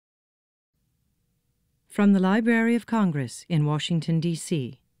From the Library of Congress in Washington,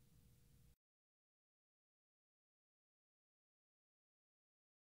 D.C.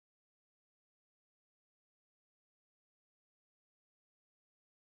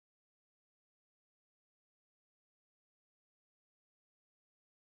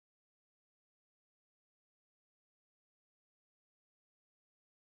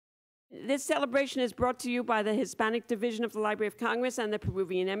 This celebration is brought to you by the Hispanic Division of the Library of Congress and the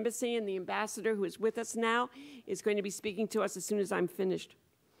Peruvian Embassy, and the ambassador who is with us now is going to be speaking to us as soon as I'm finished.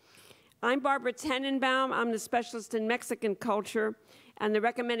 I'm Barbara Tenenbaum. I'm the specialist in Mexican culture and the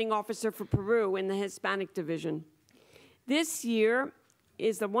recommending officer for Peru in the Hispanic Division. This year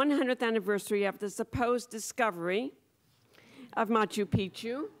is the 100th anniversary of the supposed discovery of Machu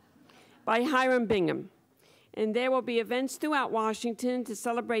Picchu by Hiram Bingham. And there will be events throughout Washington to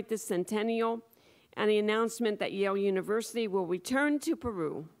celebrate this centennial and the announcement that Yale University will return to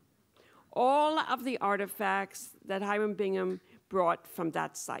Peru all of the artifacts that Hiram Bingham brought from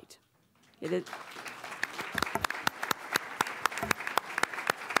that site. It is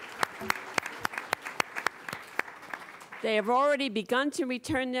They have already begun to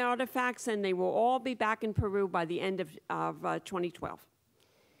return the artifacts, and they will all be back in Peru by the end of 2012.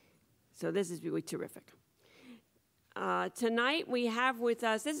 So this is really terrific. Tonight we have with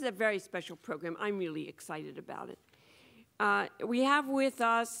us, this is a very special program. I'm really excited about it. We have with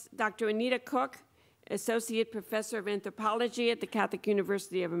us Dr. Anita Cook, Associate Professor of Anthropology at the Catholic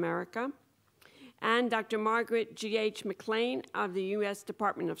University of America, and Dr. Margaret G.H. MacLean of the U.S.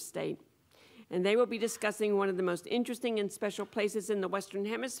 Department of State. And they will be discussing one of the most interesting and special places in the Western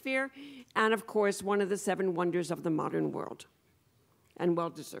Hemisphere, and of course, one of the 7 wonders of the modern world, and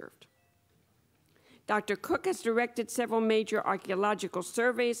well-deserved. Dr. Cook has directed several major archaeological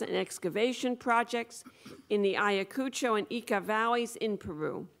surveys and excavation projects in the Ayacucho and Ica valleys in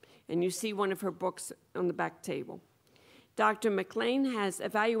Peru, and you see one of her books on the back table. Dr. MacLean has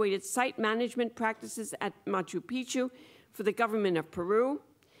evaluated site management practices at Machu Picchu for the government of Peru,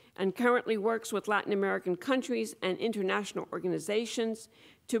 and currently works with Latin American countries and international organizations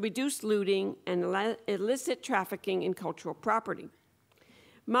to reduce looting and illicit trafficking in cultural property.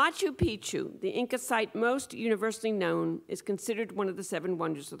 Machu Picchu, the Inca site most universally known, is considered one of the 7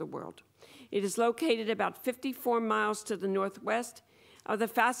 wonders of the world. It is located about 54 miles to the northwest of the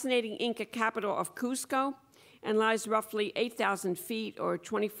fascinating Inca capital of Cusco and lies roughly 8,000 feet or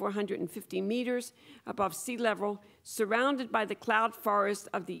 2,450 meters above sea level, surrounded by the cloud forest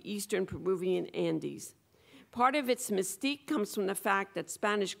of the eastern Peruvian Andes. Part of its mystique comes from the fact that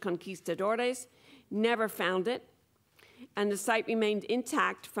Spanish conquistadores never found it, and the site remained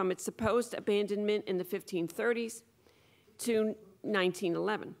intact from its supposed abandonment in the 1530s to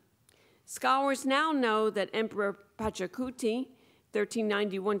 1911. Scholars now know that Emperor Pachacuti,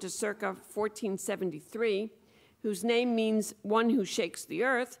 1391 to circa 1473, whose name means one who shakes the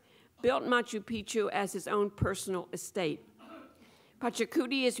earth, built Machu Picchu as his own personal estate.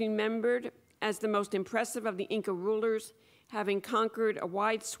 Pachacuti is remembered as the most impressive of the Inca rulers, having conquered a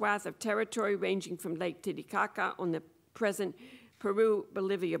wide swath of territory ranging from Lake Titicaca on the present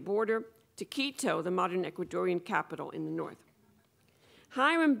Peru-Bolivia border to Quito, the modern Ecuadorian capital in the north.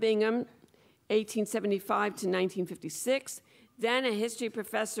 Hiram Bingham, 1875 to 1956, then a history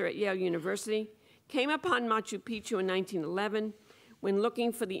professor at Yale University, came upon Machu Picchu in 1911 when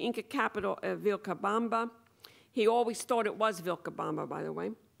looking for the Inca capital of Vilcabamba. He always thought it was Vilcabamba, by the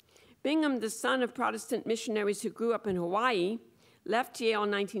way. Bingham, the son of Protestant missionaries who grew up in Hawaii, left Yale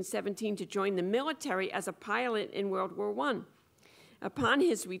in 1917 to join the military as a pilot in World War I. Upon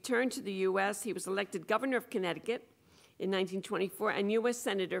his return to the U.S., he was elected governor of Connecticut in 1924 and U.S.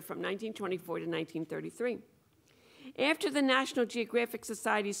 senator from 1924 to 1933. After the National Geographic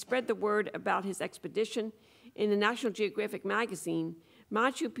Society spread the word about his expedition in the National Geographic magazine,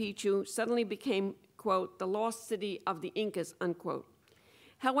 Machu Picchu suddenly became, quote, the lost city of the Incas, unquote.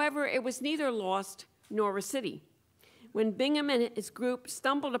 However, it was neither lost nor a city. When Bingham and his group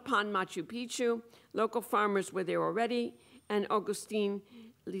stumbled upon Machu Picchu, local farmers were there already, and Agustin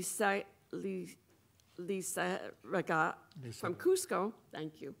Lizarraga from Cusco,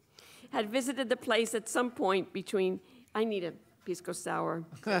 thank you, had visited the place at some point between, I need a pisco sour.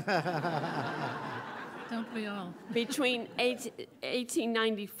 Don't we all? Between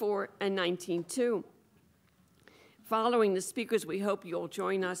 1894 and 1902. Following the speakers, we hope you'll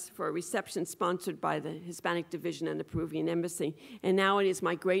join us for a reception sponsored by the Hispanic Division and the Peruvian Embassy. And now it is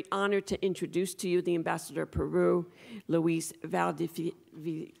my great honor to introduce to you the Ambassador of Peru, Luis Valdivieso.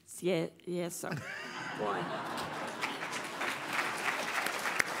 Boy.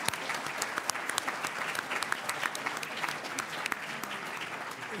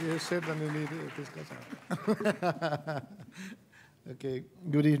 You certainly need to discuss. Okay,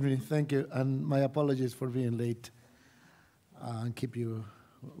 good evening, thank you, and my apologies for being late and keep you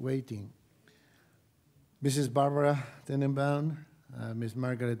waiting. Mrs. Barbara Tenenbaum, Ms.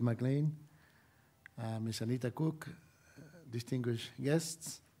 Margaret MacLean, Ms. Anita Cook, distinguished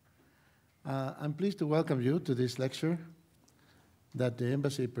guests, I'm pleased to welcome you to this lecture that the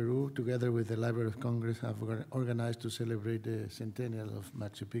Embassy of Peru, together with the Library of Congress, have organized to celebrate the Centennial of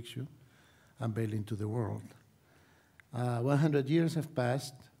Machu Picchu, unveiling to the world. 100 years have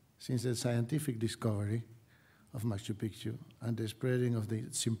passed since the scientific discovery of Machu Picchu and the spreading of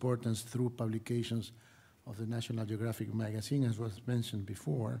its importance through publications of the National Geographic magazine, as was mentioned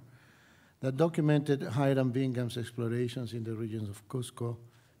before, that documented Hiram Bingham's explorations in the regions of Cusco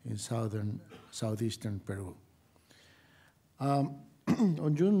in southeastern Peru.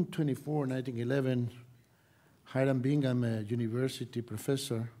 On June 24, 1911, Hiram Bingham, a university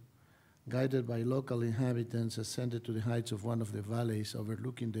professor, guided by local inhabitants, ascended to the heights of one of the valleys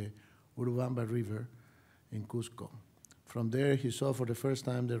overlooking the Urubamba River in Cusco. From there, he saw for the first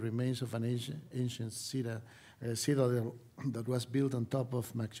time the remains of an ancient citadel that was built on top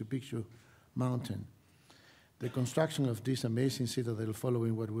of Machu Picchu mountain. The construction of this amazing citadel,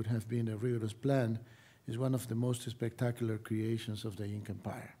 following what would have been a rigorous plan, is one of the most spectacular creations of the Inca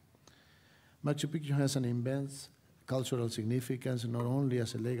Empire. Machu Picchu has an immense cultural significance, not only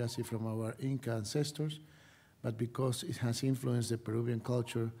as a legacy from our Inca ancestors, but because it has influenced the Peruvian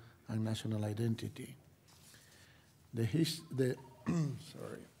culture and national identity. The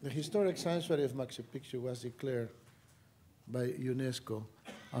historic sanctuary of Machu Picchu was declared by UNESCO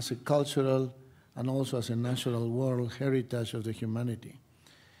as a cultural and also as a natural world heritage of the humanity.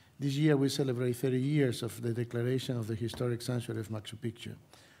 This year we celebrate 30 years of the declaration of the historic sanctuary of Machu Picchu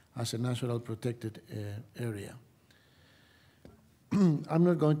as a natural protected area. I'm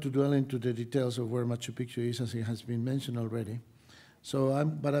not going to dwell into the details of where Machu Picchu is, as it has been mentioned already.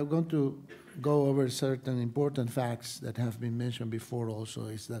 But I'm going to go over certain important facts that have been mentioned before also,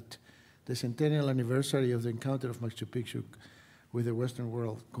 is that the centennial anniversary of the encounter of Machu Picchu with the Western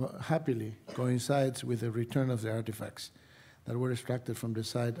world happily coincides with the return of the artifacts that were extracted from the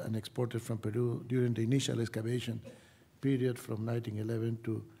site and exported from Peru during the initial excavation period from 1911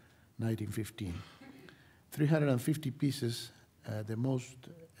 to 1915. 350 pieces, the most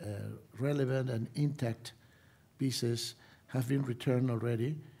relevant and intact pieces, have been returned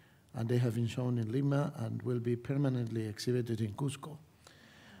already, and they have been shown in Lima and will be permanently exhibited in Cusco.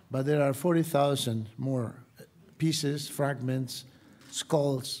 But there are 40,000 more pieces, fragments,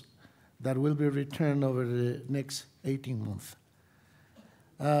 skulls that will be returned over the next 18 months.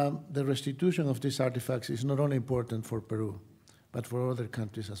 The restitution of these artifacts is not only important for Peru, but for other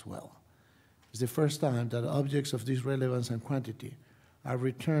countries as well. It's the first time that objects of this relevance and quantity are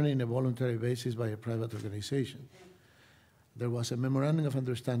returned in a voluntary basis by a private organization. There was a memorandum of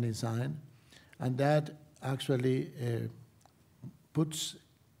understanding signed, and that actually puts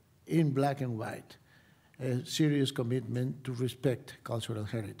in black and white a serious commitment to respect cultural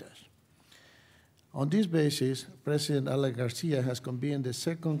heritage. On this basis, President Alan Garcia has convened the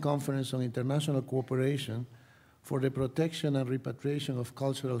second Conference on International Cooperation for the Protection and Repatriation of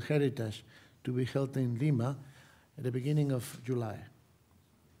Cultural Heritage to be held in Lima at the beginning of July.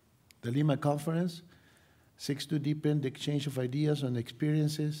 The Lima Conference seeks to deepen the exchange of ideas and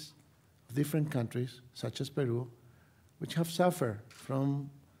experiences of different countries, such as Peru, which have suffered from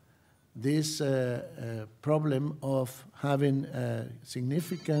this problem of having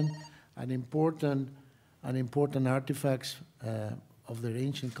significant and important artifacts of their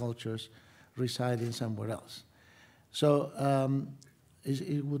ancient cultures residing somewhere else. So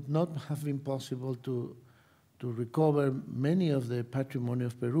it would not have been possible to recover many of the patrimony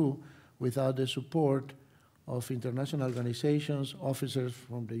of Peru without the support of international organizations, officers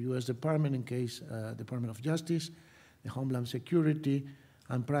from the U.S. Department, in case Department of Justice, the Homeland Security,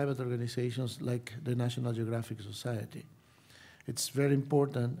 and private organizations like the National Geographic Society. It's very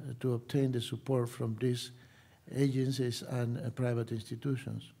important to obtain the support from these agencies and private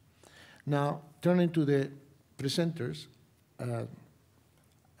institutions. Now, turning to the presenters, the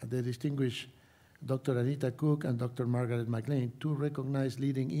distinguished Dr. Anita Cook and Dr. Margaret MacLean, two recognized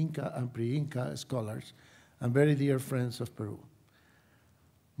leading Inca and pre-Inca scholars and very dear friends of Peru.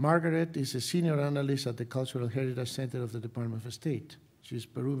 Margaret is a senior analyst at the Cultural Heritage Center of the Department of State. She's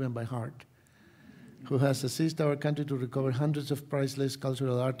Peruvian by heart, who has assisted our country to recover hundreds of priceless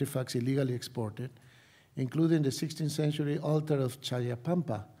cultural artifacts illegally exported, including the 16th century altar of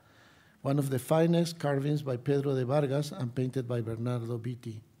Chayapampa, one of the finest carvings by Pedro de Vargas and painted by Bernardo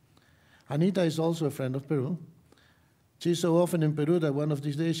Vitti. Anita is also a friend of Peru, She's so often in Peru that one of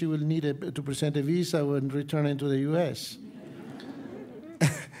these days she will need to present a visa when returning to the US.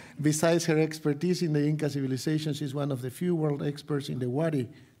 Besides her expertise in the Inca civilization, she's one of the few world experts in the Wari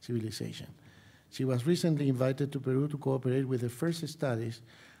civilization. She was recently invited to Peru to cooperate with the first studies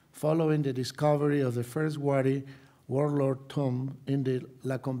following the discovery of the first Wari warlord tomb in the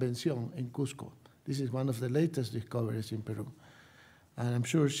La Convención in Cusco. This is one of the latest discoveries in Peru. And I'm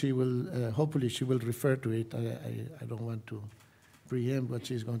sure she will, hopefully she will refer to it. I don't want to preempt what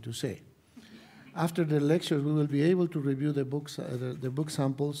she's going to say. After the lecture, we will be able to review the books, the book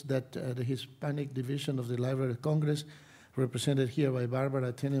samples that the Hispanic Division of the Library of Congress, represented here by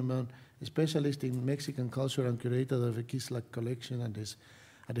Barbara Tenenbaum, a specialist in Mexican culture and curator of the Kislak collection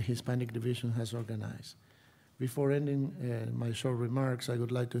at the Hispanic Division, has organized. Before ending my short remarks, I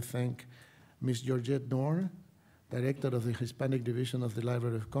would like to thank Ms. Georgette Knorr, Director of the Hispanic Division of the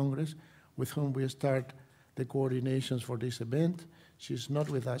Library of Congress, with whom we start the coordinations for this event. She's not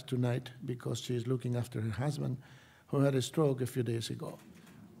with us tonight because she is looking after her husband, who had a stroke a few days ago.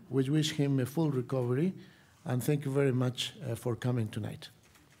 We wish him a full recovery, and thank you very much for coming tonight.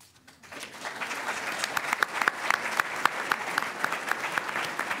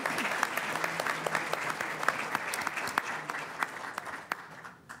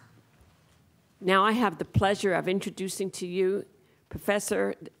 Now I have the pleasure of introducing to you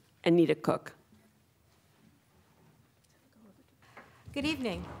Professor Anita Cook. Good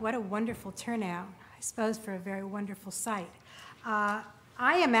evening. What a wonderful turnout, I suppose, for a very wonderful site. I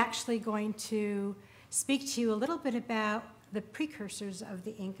am actually going to speak to you a little bit about the precursors of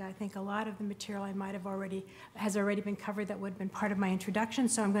the Inca. I think a lot of the material I might have has already been covered that would have been part of my introduction,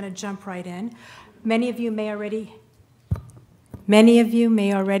 so I'm going to jump right in. Many of you may already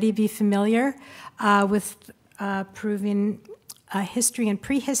be familiar with Peruvian history and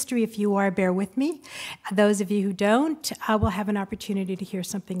prehistory. If you are, bear with me. Those of you who don't will have an opportunity to hear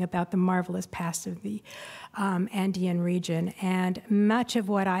something about the marvelous past of the Andean region. And much of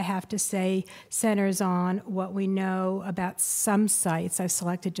what I have to say centers on what we know about some sites. I've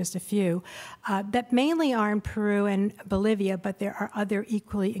selected just a few that mainly are in Peru and Bolivia, but there are other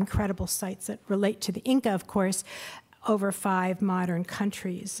equally incredible sites that relate to the Inca, of course, over 5 modern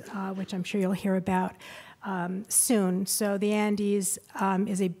countries, which I'm sure you'll hear about soon. So the Andes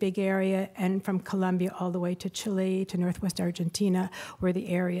is a big area, and from Colombia all the way to Chile to northwest Argentina were the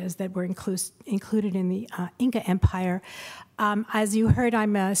areas that were included in the Inca Empire. As you heard,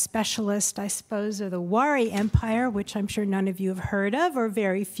 I'm a specialist, I suppose, of the Wari Empire, which I'm sure none of you have heard of, or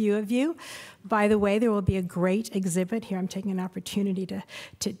very few of you. By the way, there will be a great exhibit here. I'm taking an opportunity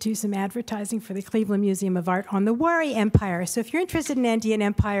to do some advertising for the Cleveland Museum of Art on the Wari Empire. So if you're interested in Andean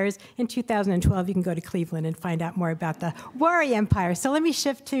empires, in 2012 you can go to Cleveland and find out more about the Wari Empire. So let me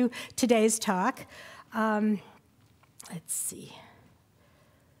shift to today's talk. Let's see.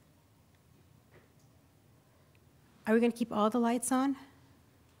 Are we going to keep all the lights on?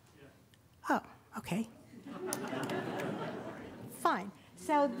 Yeah. Oh, okay. Fine.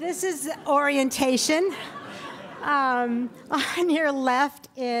 So this is orientation. On your left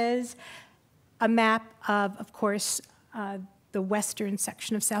is a map of course, the western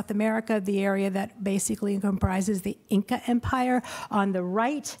section of South America, the area that basically comprises the Inca Empire. On the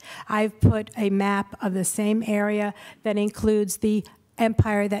right, I've put a map of the same area that includes the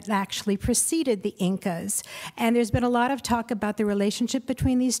empire that actually preceded the Incas. And there's been a lot of talk about the relationship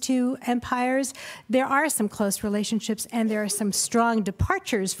between these two empires. There are some close relationships, and there are some strong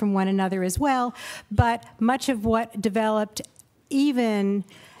departures from one another as well, but much of what developed even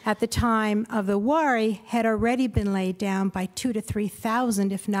at the time of the Wari had already been laid down by 2,000 to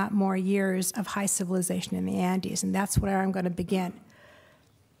 3,000, if not more, years of high civilization in the Andes, and that's where I'm going to begin.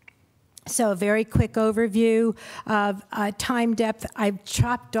 So a very quick overview of time depth. I've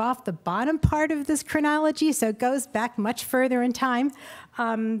chopped off the bottom part of this chronology, so it goes back much further in time.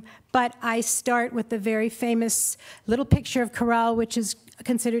 But I start with the very famous little picture of Corral, which is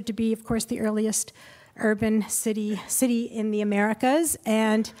considered to be, of course, the earliest urban city in the Americas.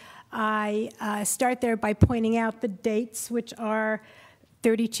 And I start there by pointing out the dates, which are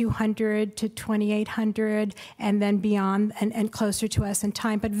 3,200 to 2,800, and then beyond and closer to us in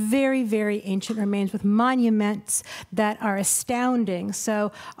time, but very, very ancient remains with monuments that are astounding.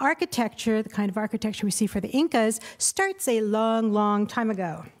 So architecture, the kind of architecture we see for the Incas, starts a long, long time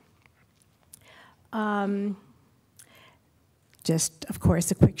ago. Just, of course,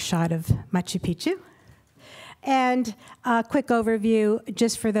 a quick shot of Machu Picchu. And a quick overview,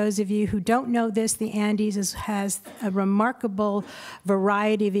 just for those of you who don't know this, the Andes has a remarkable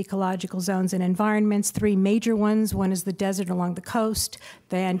variety of ecological zones and environments, 3 major ones. One is the desert along the coast,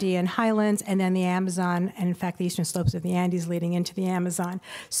 the Andean highlands, and then the Amazon, and in fact the eastern slopes of the Andes leading into the Amazon.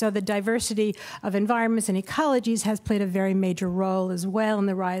 So the diversity of environments and ecologies has played a very major role as well in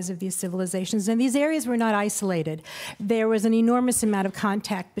the rise of these civilizations. And these areas were not isolated. There was an enormous amount of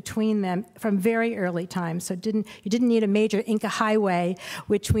contact between them from very early times. So you didn't need a major Inca highway,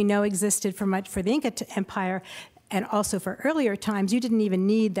 which we know existed for the Inca Empire, and also for earlier times. You didn't even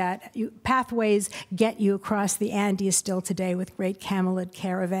need that. Pathways get you across the Andes still today with great camelid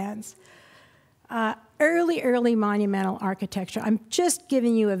caravans. Early monumental architecture. I'm just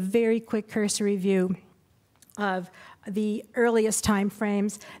giving you a very quick cursory view of the earliest time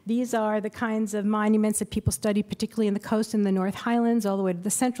frames. These are the kinds of monuments that people study, particularly in the coast in the North Highlands, all the way to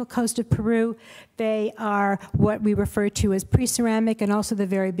the central coast of Peru. They are what we refer to as pre-ceramic and also the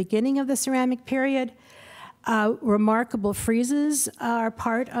very beginning of the ceramic period. Remarkable friezes are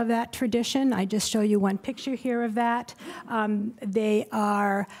part of that tradition. I just show you one picture here of that. They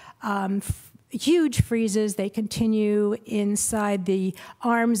are huge friezes. They continue inside the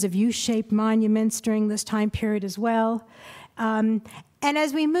arms of U-shaped monuments during this time period as well. And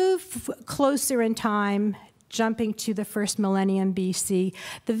as we move closer in time, jumping to the first millennium BC,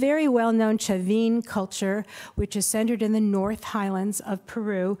 the very well-known Chavin culture, which is centered in the North Highlands of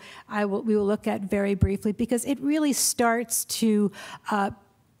Peru, we will look at very briefly, because it really starts to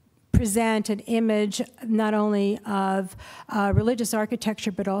present an image not only of religious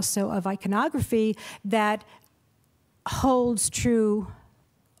architecture, but also of iconography that holds true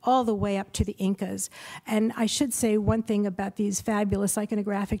all the way up to the Incas. And I should say one thing about these fabulous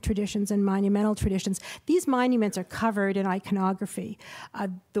iconographic traditions and monumental traditions. These monuments are covered in iconography,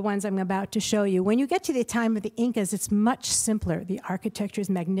 the ones I'm about to show you. When you get to the time of the Incas, it's much simpler. The architecture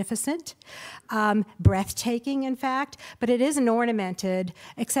is magnificent, breathtaking, in fact, but it isn't ornamented,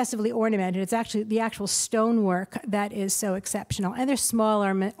 excessively ornamented. It's actually the actual stonework that is so exceptional. And there's small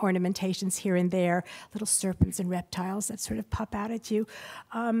ornamentations here and there, little serpents and reptiles that sort of pop out at you.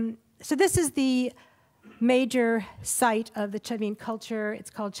 So this is the major site of the Chavin culture. It's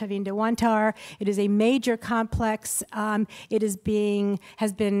called Chavin de Huántar. It is a major complex. It has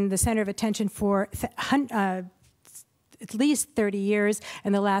been the center of attention for at least 30 years.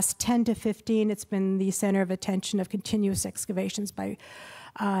 In the last 10 to 15, it's been the center of attention of continuous excavations by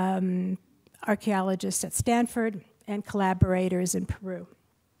archaeologists at Stanford and collaborators in Peru.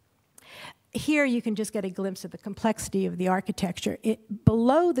 Here you can just get a glimpse of the complexity of the architecture.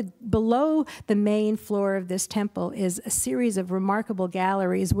 Below the main floor of this temple is a series of remarkable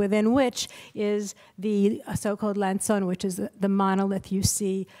galleries, within which is the so-called lanzón, which is the monolith you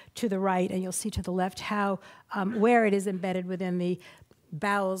see to the right, and you'll see to the left how where it is embedded within the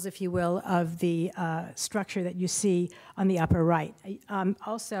bowels, if you will, of the structure that you see on the upper right.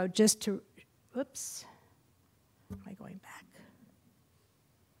 Also, just to, oops, am I going back?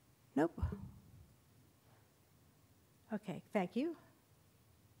 Nope. Okay, thank you.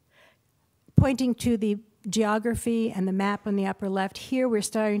 Pointing to the geography and the map on the upper left, here we're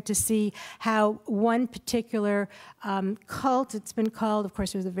starting to see how one particular cult, it's been called, of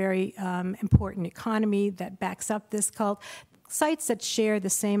course there's a very important economy that backs up this cult, sites that share the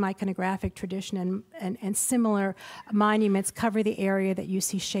same iconographic tradition and similar monuments cover the area that you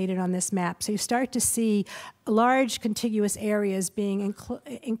see shaded on this map. So you start to see large contiguous areas being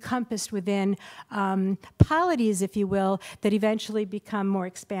encompassed within polities, if you will, that eventually become more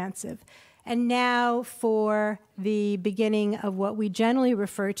expansive. And now for the beginning of what we generally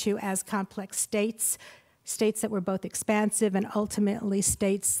refer to as complex states, states that were both expansive and ultimately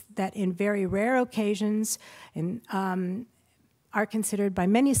states that in very rare occasions are considered by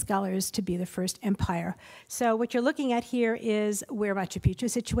many scholars to be the first empire. So what you're looking at here is where Machu Picchu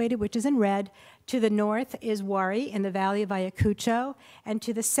is situated, which is in red. To the north is Huari in the valley of Ayacucho, and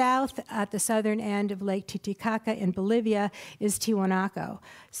to the south, at the southern end of Lake Titicaca in Bolivia, is Tiwanaku.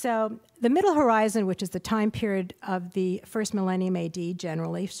 So the middle horizon, which is the time period of the first millennium AD,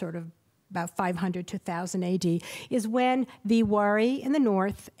 generally, sort of about 500 to 1000 AD, is when the Huari in the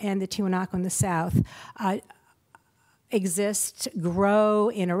north and the Tiwanaku in the south exist, grow,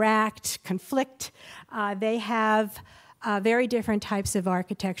 interact, conflict. They have very different types of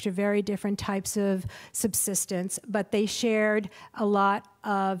architecture, very different types of subsistence, but they shared a lot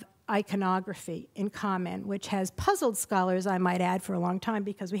of iconography in common, which has puzzled scholars, I might add, for a long time,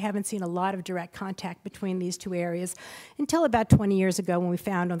 because we haven't seen a lot of direct contact between these two areas until about 20 years ago, when we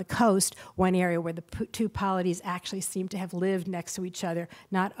found on the coast one area where the two polities actually seem to have lived next to each other,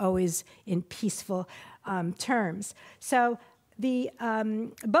 not always in peaceful terms. So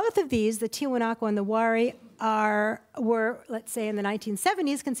both of these, the Tiwanaku and the Wari, were, let's say in the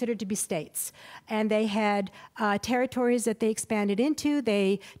 1970s, considered to be states. And they had territories that they expanded into.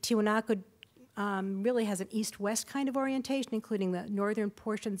 Tiwanaku really has an east-west kind of orientation, including the northern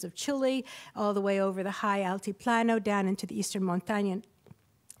portions of Chile, all the way over the high Altiplano, down into the eastern Montaña.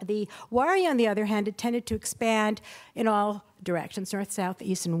 The Wari, on the other hand, had tended to expand in all directions, north, south,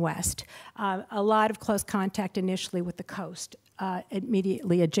 east, and west. A lot of close contact initially with the coast,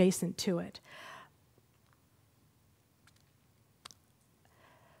 immediately adjacent to it.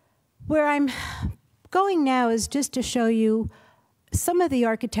 Where I'm going now is just to show you some of the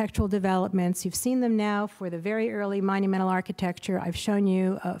architectural developments. You've seen them now for the very early monumental architecture. I've shown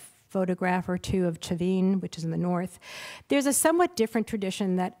you a photograph or two of Chavin, which is in the north. There's a somewhat different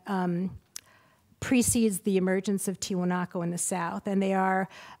tradition that precedes the emergence of Tiwanaku in the south, and they are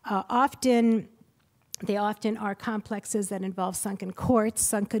often are complexes that involve sunken courts.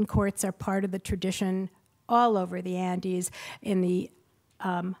 Sunken courts are part of the tradition all over the Andes in the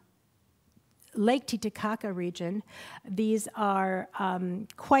Lake Titicaca region. These are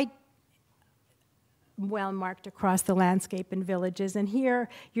quite well marked across the landscape and villages. And here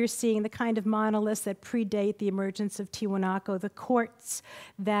you're seeing the kind of monoliths that predate the emergence of Tiwanaku, the courts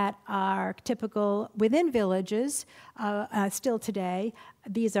that are typical within villages still today.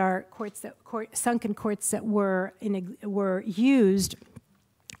 These are sunken courts that were used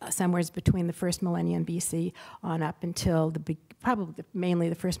somewhere between the first millennium BC on up until probably mainly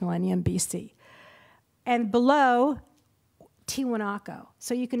the first millennium BC. And below, Tiwanaku.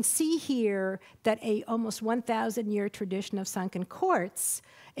 So you can see here that a almost 1,000-year tradition of sunken courts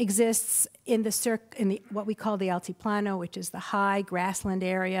exists in what we call the Altiplano, which is the high grassland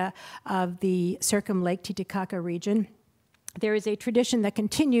area of the Lake Titicaca region. There is a tradition that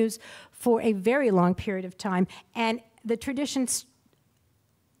continues for a very long period of time, and the tradition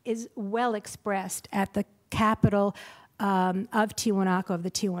is well expressed at the capital of Tiwanaku, of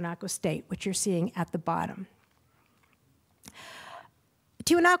the Tiwanaku state, which you're seeing at the bottom.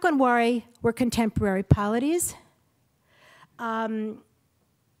 Tiwanaku and Wari were contemporary polities.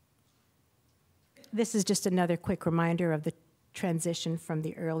 This is just another quick reminder of the transition from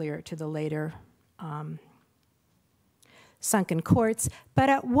the earlier to the later sunken courts. But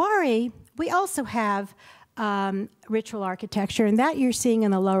at Wari, we also have ritual architecture, and that you're seeing in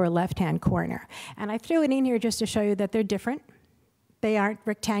the lower left-hand corner. And I threw it in here just to show you that they're different. They aren't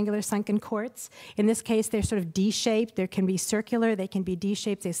rectangular sunken courts. In this case, they're sort of D-shaped. They can be circular. They can be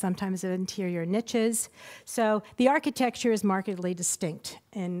D-shaped. They sometimes have interior niches. So the architecture is markedly distinct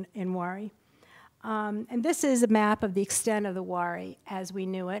in Wari. And this is a map of the extent of the Wari as we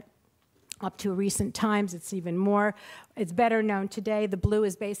knew it. Up to recent times, it's even more. It's better known today. The blue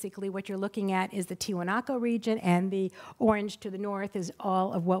is basically what you're looking at is the Tiwanaku region, and the orange to the north is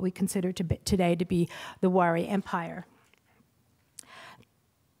all of what we consider today to be the Wari Empire.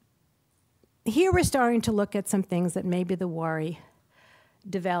 Here we're starting to look at some things that maybe the Wari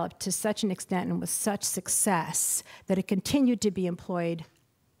developed to such an extent and with such success that it continued to be employed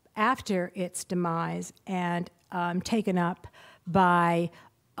after its demise and taken up by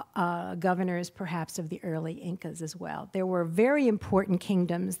governors perhaps of the early Incas as well. There were very important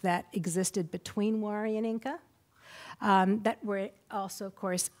kingdoms that existed between Wari and Inca that were also, of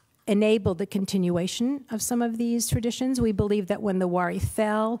course, enabled the continuation of some of these traditions. We believe that when the Wari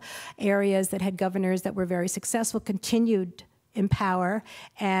fell, areas that had governors that were very successful continued in power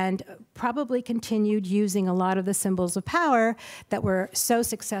and probably continued using a lot of the symbols of power that were so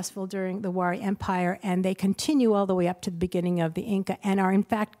successful during the Wari Empire, and they continue all the way up to the beginning of the Inca and are in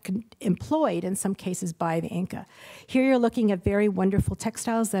fact employed in some cases by the Inca. Here you're looking at very wonderful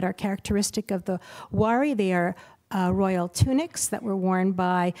textiles that are characteristic of the Wari. They are royal tunics that were worn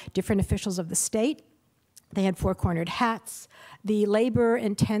by different officials of the state. They had four-cornered hats. The labor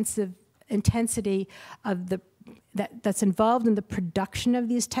intensity of that's involved in the production of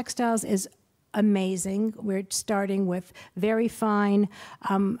these textiles is amazing. We're starting with very fine,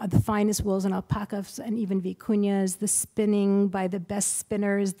 the finest wools and alpacas and even vicuñas, the spinning by the best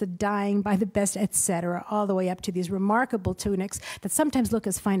spinners, the dyeing by the best, etc., all the way up to these remarkable tunics that sometimes look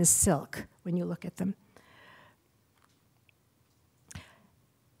as fine as silk when you look at them.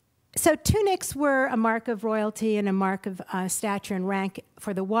 So tunics were a mark of royalty and a mark of stature and rank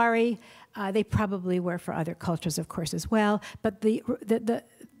for the Wari. They probably were for other cultures, of course, as well. But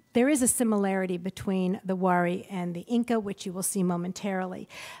there is a similarity between the Wari and the Inca, which you will see momentarily.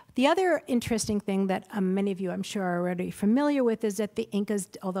 The other interesting thing that many of you, I'm sure, are already familiar with is that the Incas,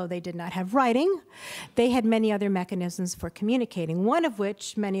 although they did not have writing, they had many other mechanisms for communicating, one of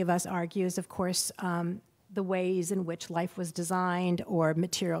which many of us argue is, of course, the ways in which life was designed or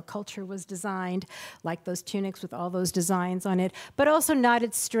material culture was designed, like those tunics with all those designs on it, but also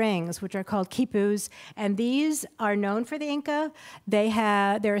knotted strings, which are called quipus, and these are known for the Inca.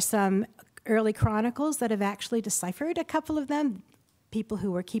 There are some early chronicles that have actually deciphered a couple of them. People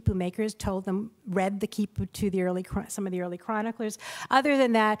who were quipu makers read the quipu to some of the early chroniclers. Other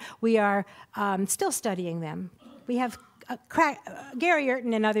than that, we are still studying them. We have Gary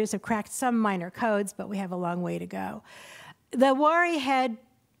Urton and others have cracked some minor codes, but we have a long way to go. The Wari had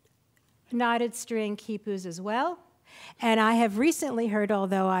knotted string quipus as well. And I have recently heard,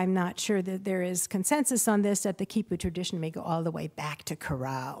 although I'm not sure that there is consensus on this, that the quipu tradition may go all the way back to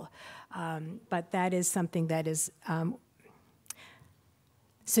Corral. But that is something that is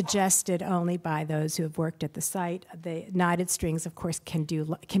suggested only by those who have worked at the site. The knotted strings, of course, can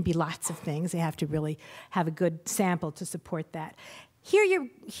be lots of things. They have to really have a good sample to support that.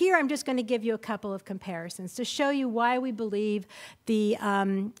 Here I'm just going to give you a couple of comparisons to show you why we believe the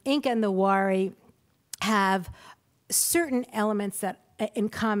Inca and the Wari have certain elements in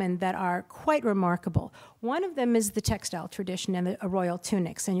common that are quite remarkable. One of them is the textile tradition and the royal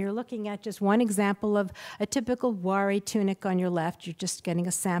tunics. And you're looking at just one example of a typical Wari tunic on your left. You're just getting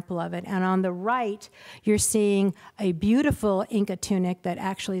a sample of it. And on the right, you're seeing a beautiful Inca tunic that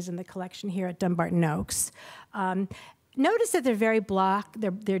actually is in the collection here at Dumbarton Oaks. Notice that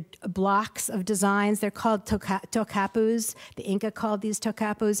they're blocks of designs. They're called tocapus. The Inca called these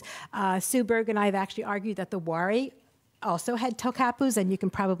tocapus. Sue Berg and I have actually argued that the Wari also had tocapus, and you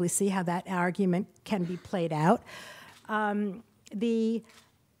can probably see how that argument can be played out. The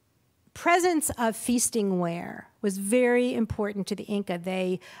presence of feasting ware was very important to the Inca.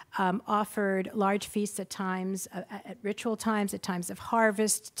 They offered large feasts at times, at ritual times, at times of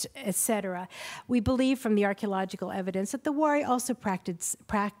harvest, etc. We believe from the archaeological evidence that the Wari also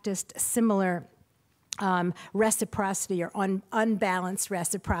practiced similar reciprocity or unbalanced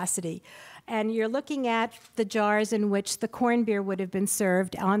reciprocity. And you're looking at the jars in which the corn beer would have been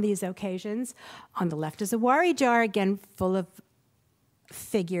served on these occasions. On the left is a Wari jar, again, full of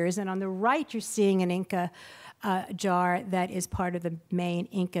figures. And on the right, you're seeing an Inca jar that is part of the main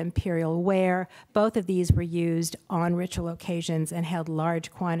Inca imperial ware. Both of these were used on ritual occasions and held large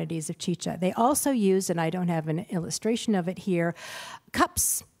quantities of chicha. They also used, and I don't have an illustration of it here,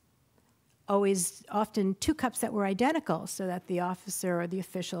 cups. Often 2 cups that were identical so that the officer or the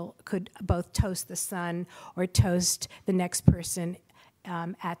official could both toast the sun or toast the next person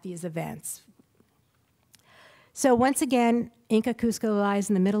at these events. So once again, Inca Cusco lies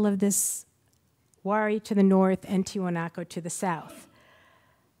in the middle of this, Wari to the north and Tiwanaku to the south.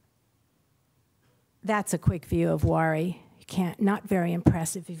 That's a quick view of Wari. Not very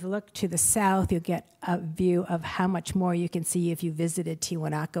impressive. If you look to the south, you'll get a view of how much more you can see if you visited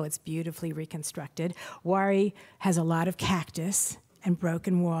Tiwanaku. It's beautifully reconstructed. Wari has a lot of cactus and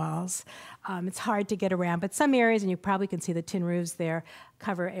broken walls. It's hard to get around, but some areas, and you probably can see the tin roofs there,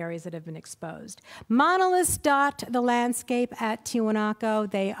 cover areas that have been exposed. Monoliths dot the landscape at Tiwanaku.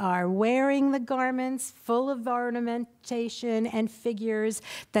 They are wearing the garments full of ornamentation and figures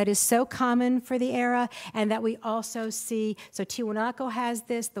that is so common for the era, and that we also see, so Tiwanaku has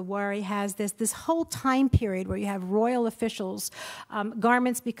this, the Wari has this whole time period where you have royal officials.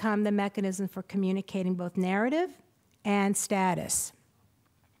 Garments become the mechanism for communicating both narrative and status.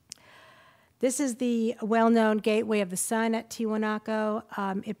 This is the well-known Gateway of the Sun at Tiwanaku.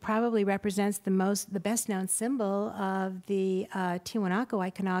 It probably represents the best-known symbol of the Tiwanaku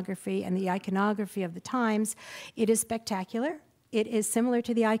iconography and the iconography of the times. It is spectacular. It is similar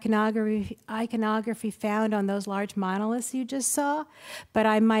to the iconography found on those large monoliths you just saw, but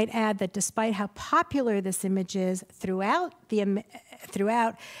I might add that despite how popular this image is throughout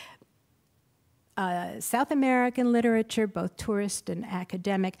South American literature, both tourist and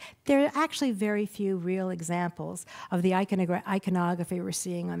academic, there are actually very few real examples of the iconography we're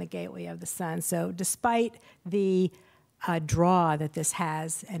seeing on the Gateway of the Sun. So despite the draw that this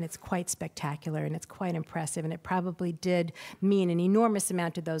has, and it's quite spectacular and it's quite impressive, and it probably did mean an enormous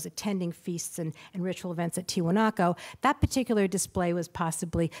amount to those attending feasts and ritual events at Tiwanaku, that particular display was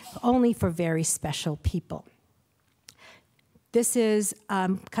possibly only for very special people. This is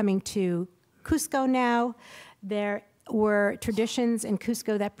coming to Cusco now. There were traditions in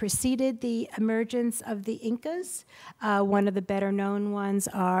Cusco that preceded the emergence of the Incas. One of the better known ones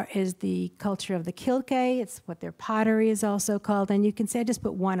is the culture of the Quilque. It's what their pottery is also called. And you can see, I just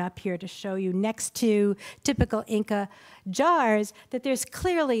put one up here to show you next to typical Inca jars that there's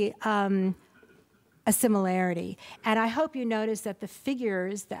clearly a similarity. And I hope you notice that the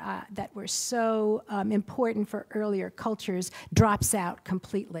figures that were so important for earlier cultures drops out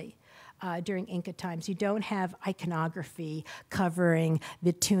completely. during Inca times. You don't have iconography covering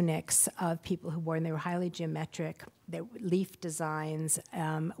the tunics of people who wore them. They were highly geometric. Leaf designs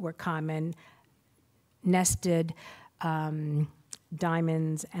were common. Nested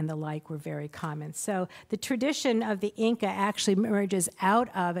diamonds and the like were very common. So the tradition of the Inca actually emerges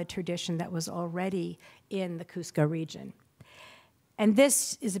out of a tradition that was already in the Cusco region. And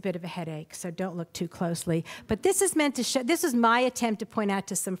this is a bit of a headache, so don't look too closely. But this is meant to show, this is my attempt to point out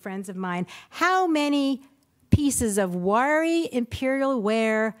to some friends of mine how many pieces of Wari imperial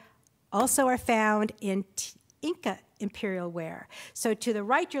ware also are found in Inca imperial ware. So to the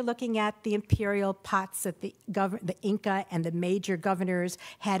right, you're looking at the imperial pots that the Inca and the major governors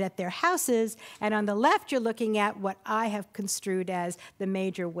had at their houses, and on the left, you're looking at what I have construed as the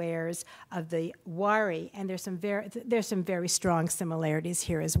major wares of the Wari, and there's some very strong similarities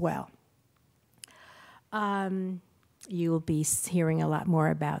here as well. You will be hearing a lot more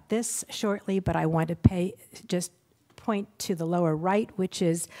about this shortly, but I want to just point to the lower right, which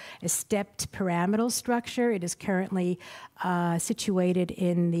is a stepped pyramidal structure. It is currently situated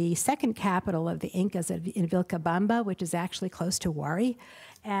in the second capital of the Incas in Vilcabamba, which is actually close to Wari.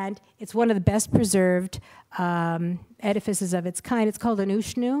 And it's one of the best preserved edifices of its kind. It's called an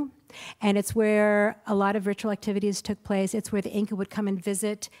Ushnu, and it's where a lot of ritual activities took place. It's where the Inca would come and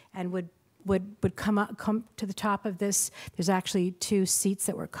visit and would come to the top of this. There's actually 2 seats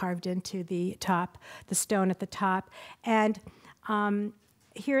that were carved into the top, the stone at the top. And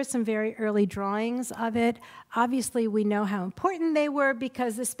here are some very early drawings of it. Obviously, we know how important they were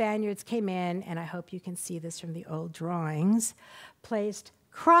because the Spaniards came in, and I hope you can see this from the old drawings, placed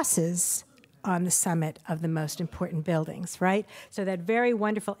crosses on the summit of the most important buildings, right? So that very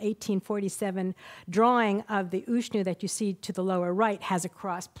wonderful 1847 drawing of the Ushnu that you see to the lower right has a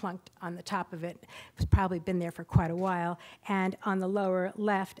cross plunked on the top of it. It's probably been there for quite a while. And on the lower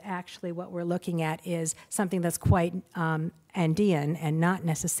left, actually, what we're looking at is something that's quite Andean and not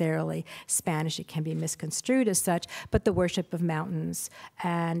necessarily Spanish. It can be misconstrued as such, but the worship of mountains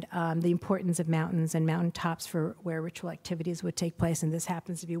and the importance of mountains and mountaintops for where ritual activities would take place, and this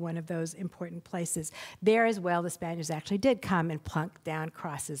happens to be one of those important places. There as well, the Spaniards actually did come and plunk down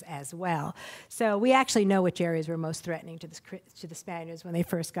crosses as well. So we actually know which areas were most threatening to the Spaniards when they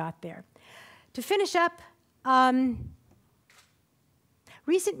first got there. To finish up,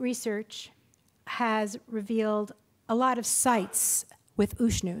 recent research has revealed a lot of sites with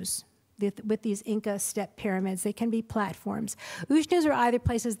Ushnus, with these Inca step pyramids. They can be platforms. Ushnus are either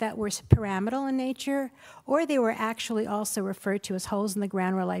places that were pyramidal in nature, or they were actually also referred to as holes in the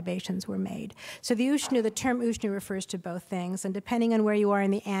ground where libations were made. So the Ushnu, the term Ushnu refers to both things, and depending on where you are in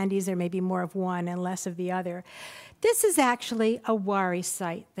the Andes, there may be more of one and less of the other. This is actually a Wari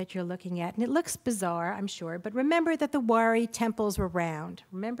site that you're looking at, and it looks bizarre, I'm sure, but remember that the Wari temples were round,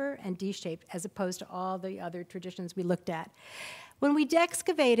 remember, and D-shaped, as opposed to all the other traditions we looked at. When we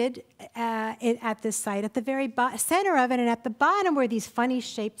excavated at this site, at the very center of it and at the bottom were these funny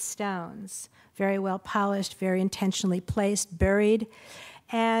shaped stones, very well polished, very intentionally placed, buried,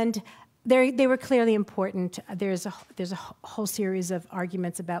 and they were clearly important. There's a whole series of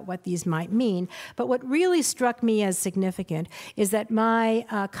arguments about what these might mean, but what really struck me as significant is that my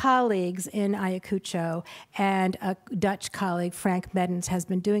colleagues in Ayacucho and a Dutch colleague, Frank Meddens, has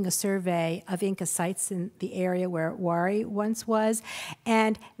been doing a survey of Inca sites in the area where Wari once was,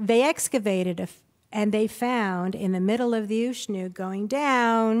 and they excavated and they found in the middle of the Ushnu, going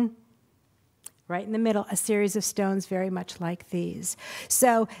down, right in the middle, a series of stones very much like these.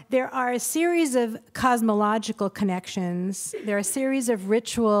 So there are a series of cosmological connections. There are a series of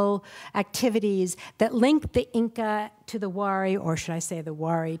ritual activities that link the Inca to the Wari, or should I say the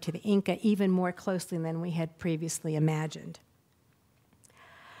Wari to the Inca, even more closely than we had previously imagined.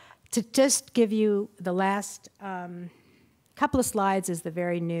 To just give you the last couple of slides is the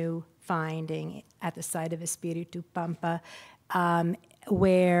very new finding at the site of Espiritu Pampa,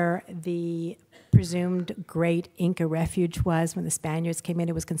 where the presumed great Inca refuge was when the Spaniards came in.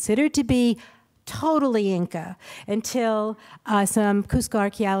 It was considered to be totally Inca until some Cusco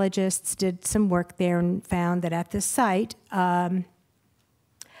archaeologists did some work there and found that at the site of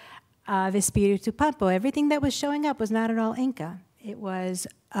Espiritu Pampa, everything that was showing up was not at all Inca. It was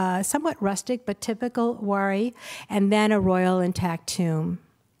somewhat rustic, but typical Wari, and then a royal intact tomb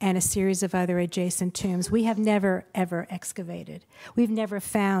and a series of other adjacent tombs. We have never, ever excavated. We've never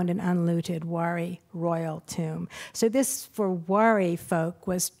found an unlooted Wari royal tomb. So this, for Wari folk,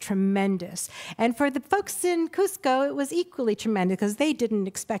 was tremendous. And for the folks in Cusco, it was equally tremendous because they didn't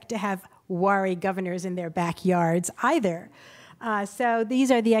expect to have Wari governors in their backyards either. So these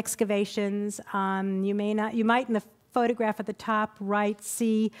are the excavations. You might in the photograph at the top right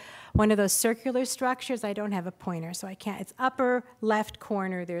see one of those circular structures. I don't have a pointer, so I can't. It's upper left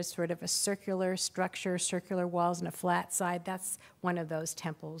corner. There's sort of a circular structure, circular walls, and a flat side. That's one of those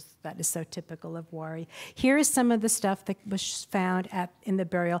temples that is so typical of Wari. Here is some of the stuff that was found in the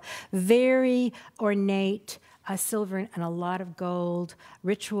burial. Very ornate silver and a lot of gold,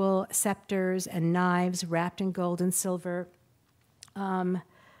 ritual scepters and knives wrapped in gold and silver. Clearly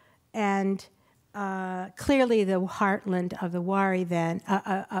the heartland of the Wari then,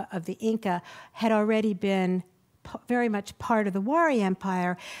 of the Inca, had already been very much part of the Wari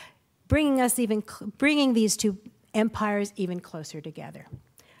Empire, bringing these two empires even closer together.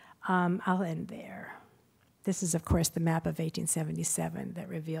 I'll end there. This is, of course, the map of 1877 that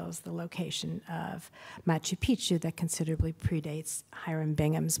reveals the location of Machu Picchu that considerably predates Hiram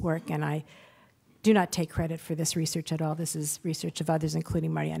Bingham's work, and I do not take credit for this research at all. This is research of others,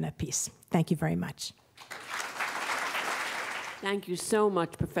 including Mariana Peace. Thank you very much. Thank you so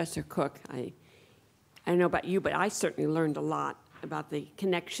much, Professor Cook. I don't know about you, but I certainly learned a lot about the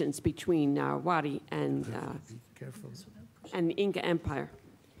connections between Wari and the Inca Empire.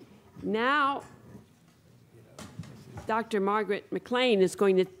 Now, Dr. Margaret MacLean is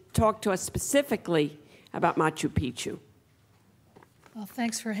going to talk to us specifically about Machu Picchu. Well,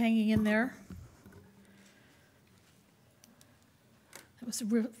 thanks for hanging in there. That was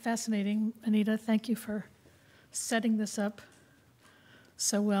fascinating, Anita. Thank you for setting this up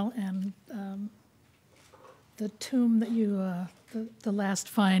so well. And the tomb that you, the last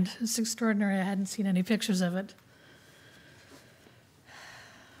find, is extraordinary. I hadn't seen any pictures of it.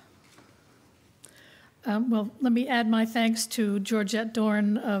 Well, let me add my thanks to Georgette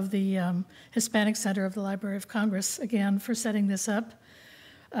Dorn of the Hispanic Center of the Library of Congress, again, for setting this up,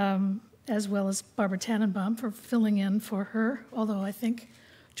 as well as Barbara Tenenbaum for filling in for her, although I think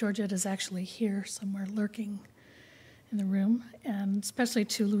Georgette is actually here somewhere lurking in the room, and especially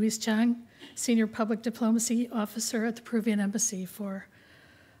to Luis Chang, Senior Public Diplomacy Officer at the Peruvian Embassy, for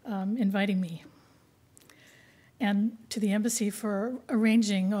inviting me, and to the embassy for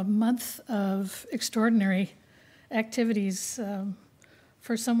arranging a month of extraordinary activities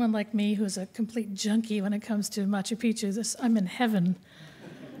for someone like me who's a complete junkie when it comes to Machu Picchu. I'm in heaven.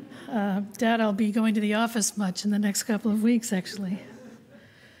 Dad, I'll be going to the office much in the next couple of weeks, actually.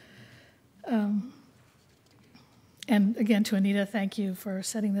 And again, to Anita, thank you for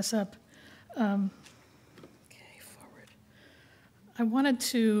setting this up. Okay, forward. I wanted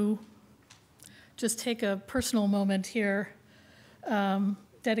to just take a personal moment here,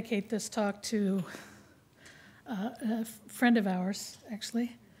 dedicate this talk to a friend of ours,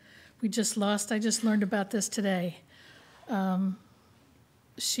 actually. I just learned about this today.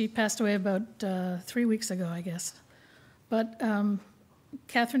 She passed away about 3 weeks ago, I guess. But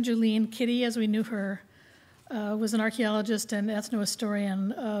Catherine Julene, Kitty as we knew her, was an archaeologist and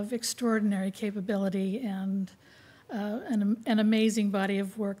ethnohistorian of extraordinary capability and an amazing body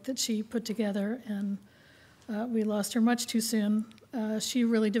of work that she put together, and we lost her much too soon. She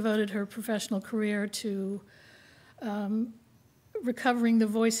really devoted her professional career to recovering the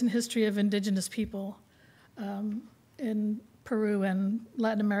voice and history of indigenous people in Peru and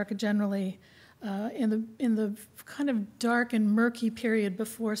Latin America generally, in the kind of dark and murky period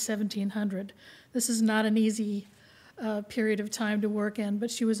before 1700. This is not an easy period of time to work in,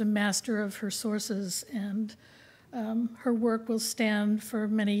 but she was a master of her sources, and her work will stand for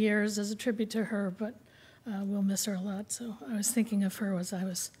many years as a tribute to her, but we'll miss her a lot. So I was thinking of her as I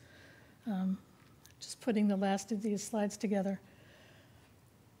was just putting the last of these slides together.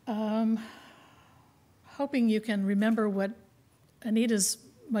 Hoping you can remember what Anita's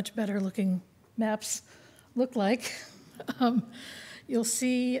much better looking maps look like. You'll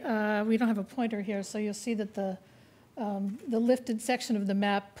see, we don't have a pointer here, so you'll see that the lifted section of the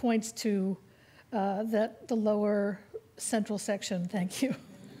map points to the lower central section. Thank you.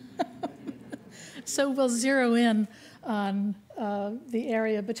 So we'll zero in on the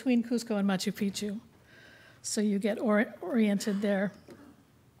area between Cusco and Machu Picchu, so you get oriented there.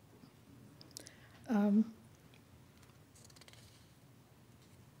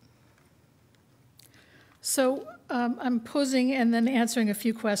 So I'm posing and then answering a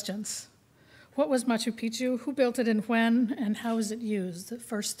few questions. What was Machu Picchu? Who built it and when? And how is it used? The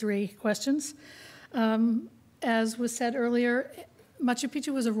first three questions. As was said earlier, Machu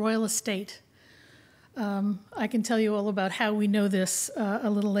Picchu was a royal estate. I can tell you all about how we know this a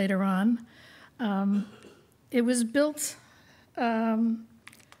little later on. It was built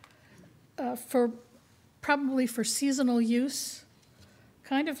probably for seasonal use,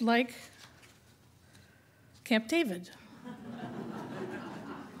 kind of like Camp David.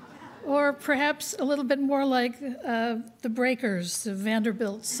 Or perhaps a little bit more like the Breakers, the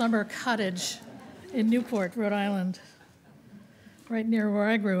Vanderbilt Summer Cottage in Newport, Rhode Island, right near where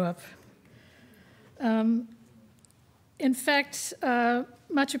I grew up. In fact, Machu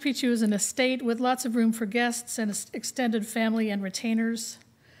Picchu is an estate with lots of room for guests and extended family and retainers.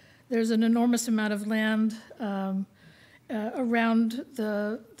 There's an enormous amount of land around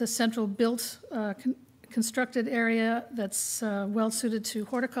the central built constructed area that's well suited to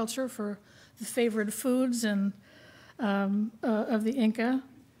horticulture for the favored foods and of the Inca,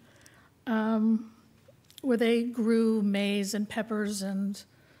 where they grew maize and peppers and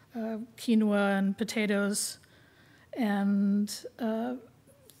quinoa and potatoes, and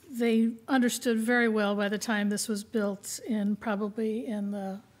they understood very well by the time this was built probably in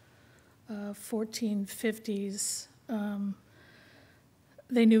the 1450s.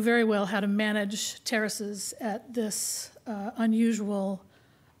 They knew very well how to manage terraces at this unusual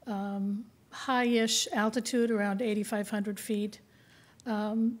high-ish altitude, around 8,500 feet,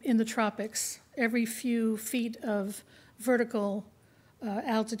 in the tropics. Every few feet of vertical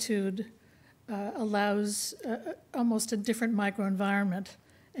altitude allows almost a different microenvironment,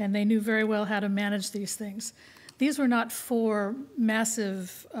 and they knew very well how to manage these things. These were not for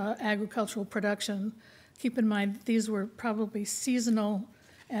massive agricultural production. Keep in mind, these were probably seasonal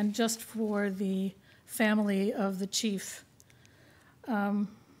and just for the family of the chief. And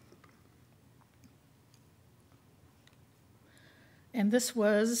this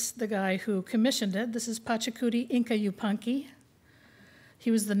was the guy who commissioned it. This is Pachacuti Inca Yupanqui.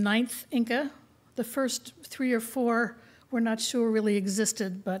 He was the 9th Inca. The first 3 or 4 we're not sure really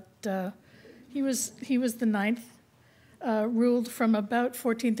existed, but he was the 9th. Ruled from about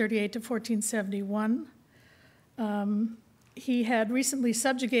 1438 to 1471. He had recently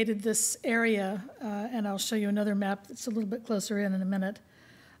subjugated this area, and I'll show you another map that's a little bit closer in a minute.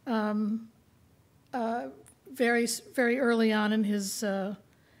 Very, very early on in his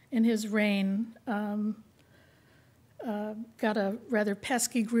reign, got a rather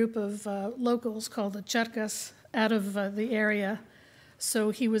pesky group of locals called the Charcas out of the area, so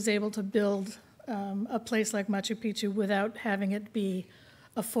he was able to build a place like Machu Picchu without having it be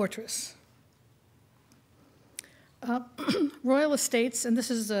a fortress. Royal estates, and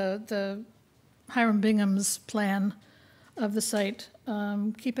this is the Hiram Bingham's plan of the site.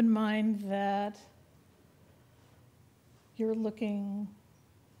 Keep in mind that you're looking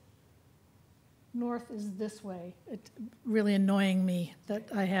north is this way. It's really annoying me that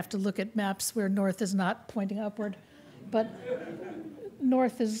I have to look at maps where north is not pointing upward, but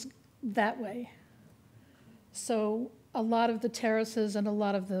north is that way. So a lot of the terraces and a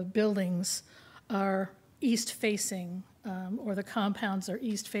lot of the buildings are east-facing, or the compounds are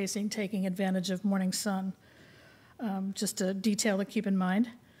east-facing, taking advantage of morning sun. Just a detail to keep in mind.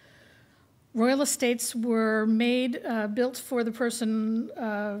 Royal estates were built for the person,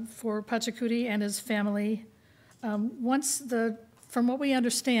 for Pachacuti and his family. From what we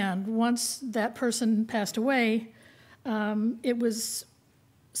understand, once that person passed away, it was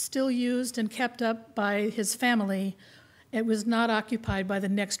still used and kept up by his family. It was not occupied by the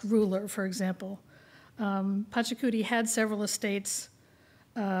next ruler, for example. Pachacuti had several estates,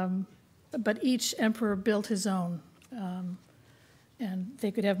 but each emperor built his own, and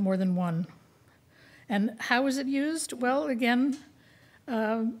they could have more than one. And how was it used? Well, again,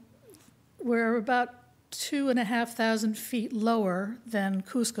 we're about 2,500 feet lower than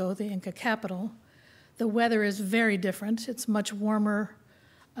Cusco, the Inca capital. The weather is very different. It's much warmer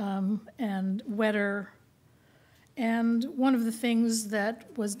and wetter. And one of the things that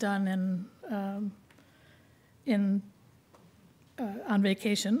was done on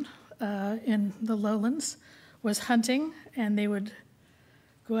vacation in the lowlands was hunting, and they would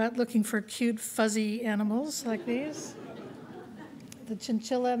go out looking for cute, fuzzy animals like these. The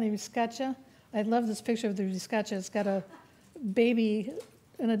chinchilla and the vizcacha. I love this picture of the vizcacha. It's got a baby,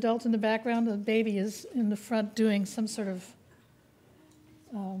 an adult in the background. The baby is in the front doing some sort of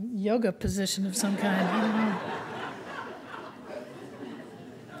yoga position of some kind. I don't know.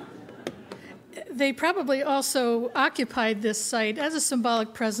 They probably also occupied this site as a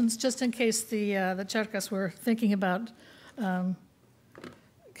symbolic presence, just in case the Charcas were thinking about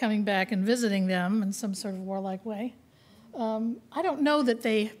coming back and visiting them in some sort of warlike way. I don't know that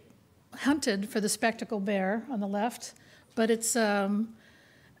they hunted for the spectacled bear on the left, but it's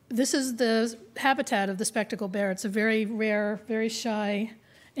this is the habitat of the spectacled bear. It's a very rare, very shy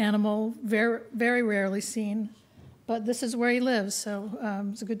animal, very, very rarely seen. But this is where he lives, so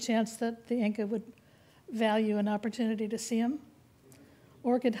there's a good chance that the Inca would value an opportunity to see him.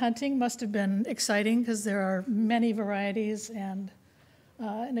 Orchid hunting must have been exciting because there are many varieties and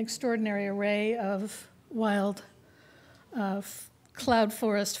an extraordinary array of wild cloud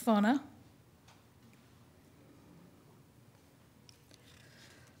forest fauna.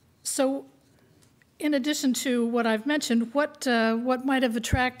 So, in addition to what I've mentioned, what might have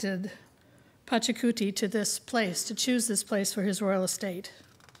attracted Pachacuti to this place, to choose this place for his royal estate?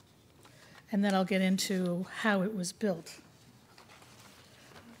 And then I'll get into how it was built.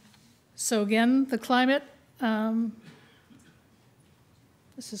 So again, the climate.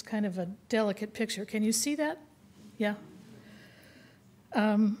 This is kind of a delicate picture. Can you see that? Yeah.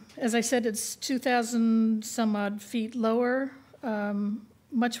 As I said, it's 2,000 some odd feet lower,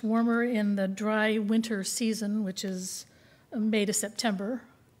 much warmer in the dry winter season, which is May to September.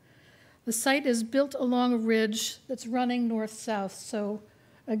 The site is built along a ridge that's running north-south. So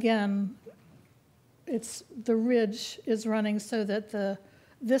again, the ridge is running so that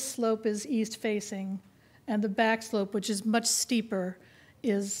this slope is east-facing, and the back slope, which is much steeper,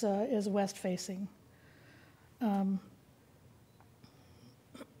 is west-facing.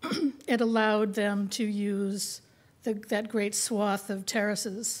 It allowed them to use that great swath of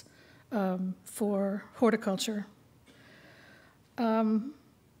terraces for horticulture.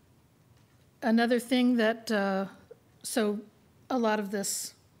 Another thing that, so a lot of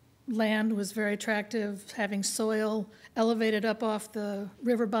this land was very attractive. Having soil elevated up off the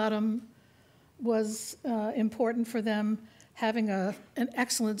river bottom was important for them. Having an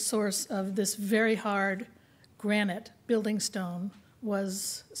excellent source of this very hard granite building stone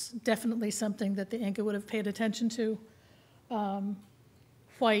was definitely something that the Inca would have paid attention to.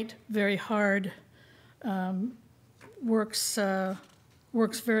 White, very hard, works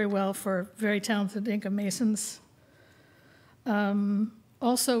very well for very talented Inca masons.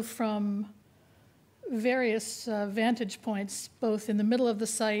 Also from various vantage points, both in the middle of the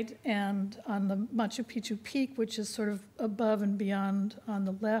site and on the Machu Picchu peak, which is sort of above and beyond on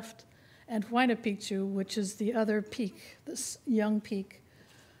the left, and Huayna Picchu, which is the other peak, this young peak.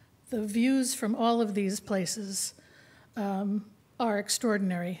 The views from all of these places are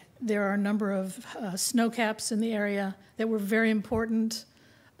extraordinary. There are a number of snow caps in the area that were very important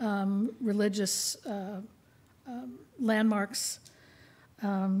religious landmarks.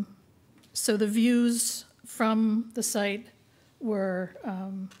 So the views from the site were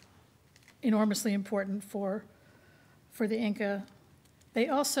enormously important for the Inca. They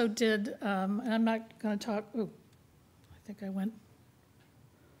also did, and I'm not going to talk, oh, I think I went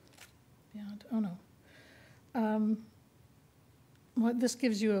beyond, oh no. Well, this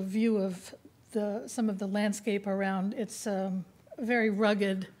gives you a view of some of the landscape around. It's a very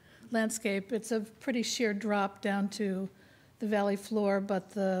rugged landscape. It's a pretty sheer drop down to the valley floor,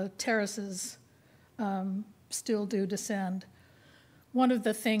 but the terraces still do descend. One of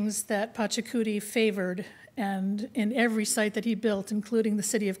the things that Pachacuti favored, and in every site that he built, including the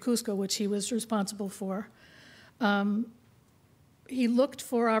city of Cusco, which he was responsible for, he looked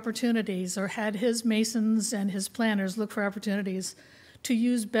for opportunities, or had his masons and his planners look for opportunities to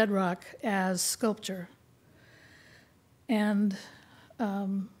use bedrock as sculpture. And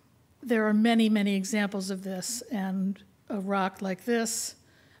there are many, many examples of this, and a rock like this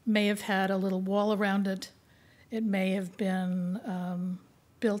may have had a little wall around it. It may have been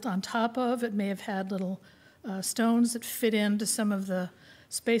built on top of. It may have had little stones that fit into some of the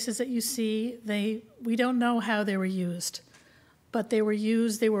spaces that you see. We don't know how they were used, but they were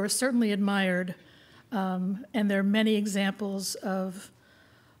used. They were certainly admired, and there are many examples of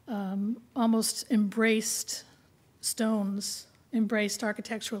almost embraced stones, embraced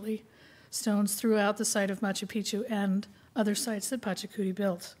architecturally stones throughout the site of Machu Picchu and other sites that Pachacuti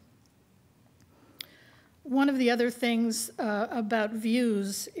built. One of the other things about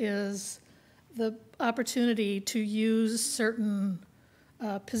views is the opportunity to use certain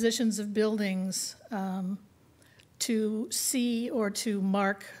positions of buildings to see or to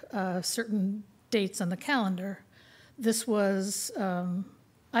mark certain dates on the calendar. This was,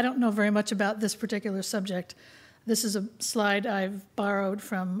 I don't know very much about this particular subject. This is a slide I've borrowed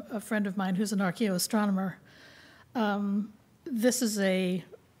from a friend of mine who's an archaeoastronomer. This is a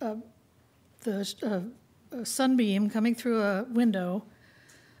sunbeam coming through a window.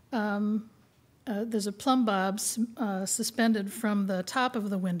 There's a plumb bob suspended from the top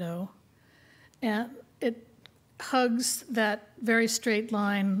of the window, and it hugs that very straight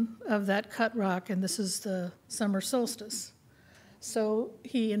line of that cut rock, and this is the summer solstice. So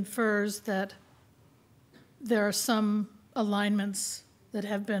he infers that there are some alignments that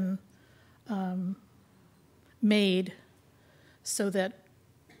have been made so that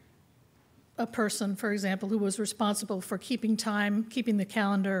a person, for example, who was responsible for keeping time, keeping the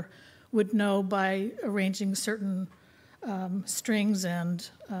calendar, would know by arranging certain strings and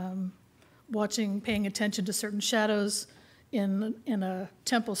paying attention to certain shadows in a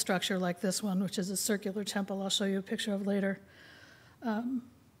temple structure like this one, which is a circular temple I'll show you a picture of later.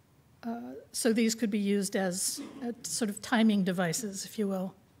 So these could be used as sort of timing devices, if you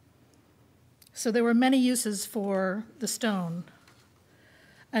will. So there were many uses for the stone.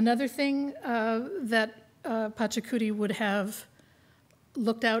 Another thing that Pachacuti would have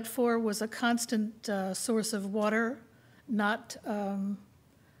looked out for was a constant source of water, not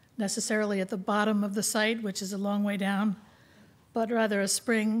necessarily at the bottom of the site, which is a long way down, but rather a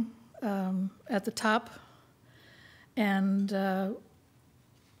spring at the top. And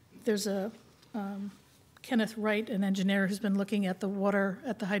there's a Kenneth Wright, an engineer who's been looking at the water,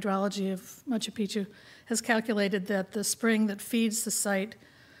 at the hydrology of Machu Picchu, has calculated that the spring that feeds the site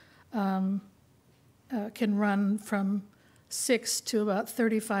can run from 6 to about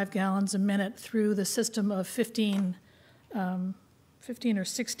 35 gallons a minute through the system of 15 or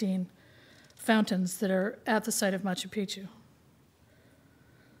 16 fountains that are at the site of Machu Picchu.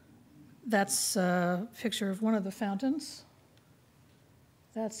 That's a picture of one of the fountains.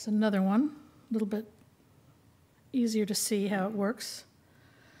 That's another one, a little bit easier to see how it works.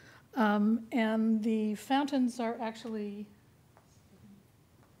 And the fountains are actually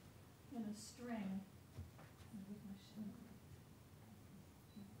in a string.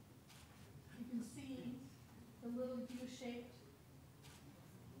 You can see the little U-shaped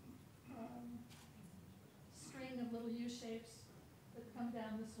string of little U-shapes that come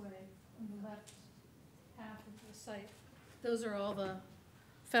down this way on the left half of the site. Those are all the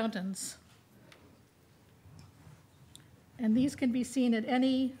fountains. And these can be seen at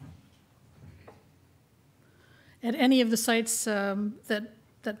any of the sites that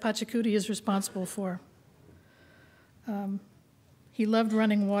Pachacuti is responsible for. He loved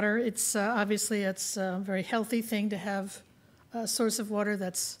running water. It's obviously it's a very healthy thing to have a source of water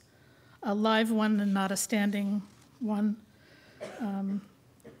that's a live one and not a standing one.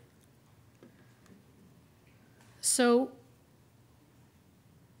 So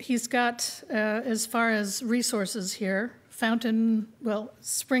he's got, as far as resources here,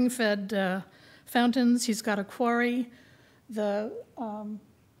 spring-fed fountains. He's got a quarry. Up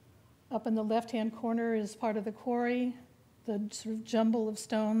in the left-hand corner is part of the quarry, the sort of jumble of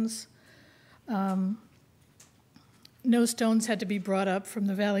stones. No stones had to be brought up from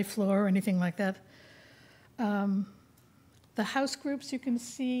the valley floor or anything like that. The house groups you can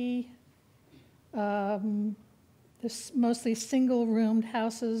see, there's mostly single-roomed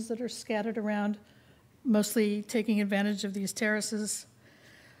houses that are scattered around, mostly taking advantage of these terraces.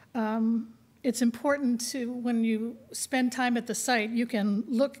 It's important to, when you spend time at the site, you can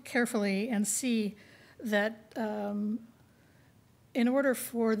look carefully and see that in order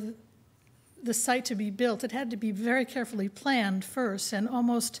for the site to be built, it had to be very carefully planned first, and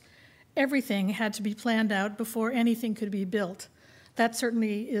almost everything had to be planned out before anything could be built. That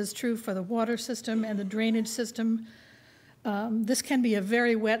certainly is true for the water system and the drainage system. This can be a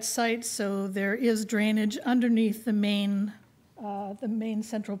very wet site, so there is drainage underneath the main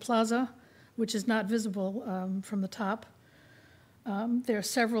central plaza, which is not visible from the top. There are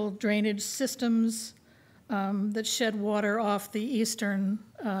several drainage systems that shed water off the eastern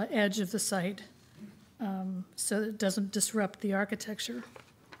edge of the site, so that it doesn't disrupt the architecture.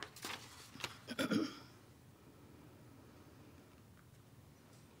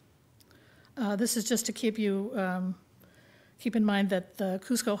 This is just to keep you keep in mind that the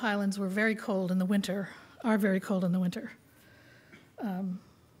Cusco Highlands were very cold in the winter, are very cold in the winter.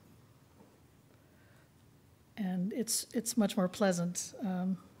 And it's much more pleasant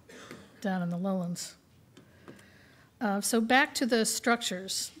down in the lowlands. So back to the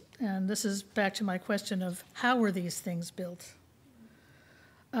structures, and this is back to my question of how were these things built?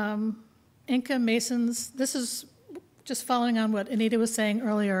 Inca masons, this is just following on what Anita was saying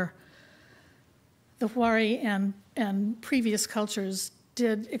earlier. The Huari and previous cultures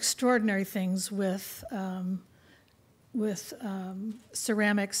did extraordinary things with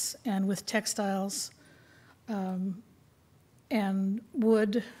ceramics and with textiles and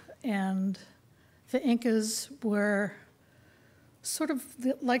wood, and the Incas were sort of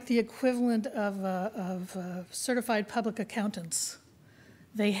like the equivalent of certified public accountants.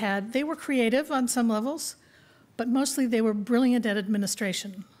 They were creative on some levels, but mostly they were brilliant at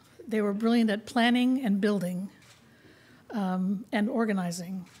administration. They were brilliant at planning and building and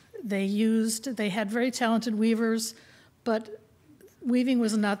organizing. They had very talented weavers, but weaving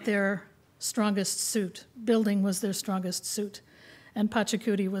was not their strongest suit. Building was their strongest suit. And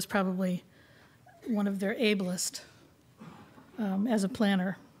Pachacuti was probably one of their ablest as a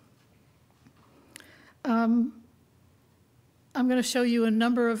planner. I'm going to show you a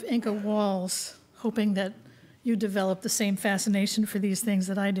number of Inca walls, hoping that you develop the same fascination for these things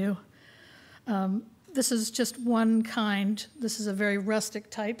that I do. This is just one kind. This is a very rustic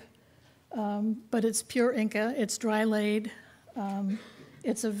type, but it's pure Inca. It's dry laid.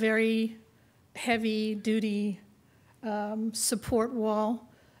 It's a very heavy-duty support wall.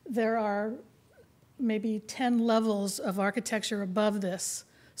 There are maybe 10 levels of architecture above this.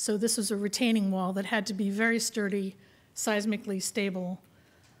 So this was a retaining wall that had to be very sturdy, seismically stable,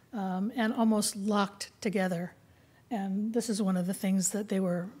 and almost locked together. And this is one of the things that they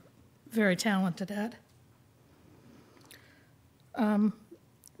were very talented at.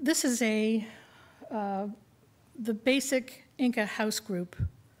 This is the basic Inca house group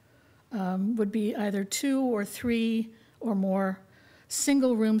would be either 2 or 3 or more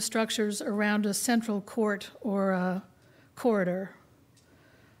single-room structures around a central court or a corridor.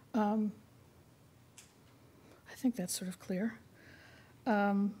 I think that's sort of clear.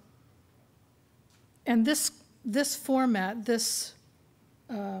 And this format, this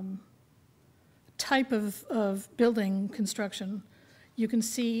type of building construction, you can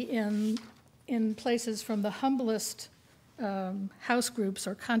see in places from the humblest house groups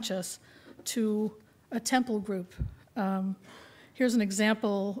or canchas to a temple group. Here's an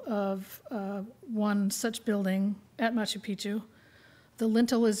example of one such building at Machu Picchu. The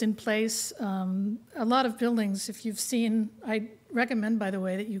lintel is in place. A lot of buildings, if you've seen, I recommend, by the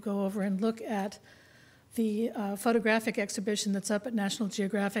way, that you go over and look at the photographic exhibition that's up at National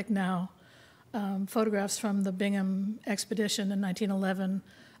Geographic now, photographs from the Bingham expedition in 1911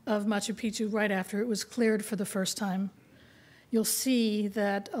 of Machu Picchu right after it was cleared for the first time. You'll see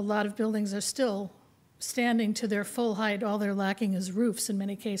that a lot of buildings are still standing to their full height. All they're lacking is roofs in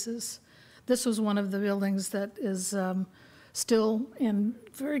many cases. This was one of the buildings that is still in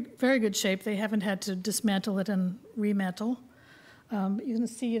very, very good shape. They haven't had to dismantle it and remantle. You can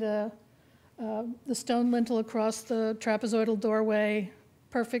see the stone lintel across the trapezoidal doorway,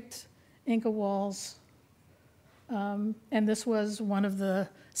 perfect Inca walls. And this was one of the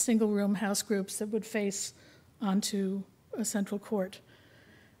single-room house groups that would face onto a central court.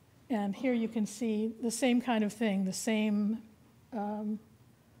 And here you can see the same kind of thing, the same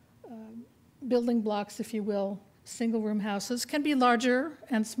building blocks, if you will. Single-room houses can be larger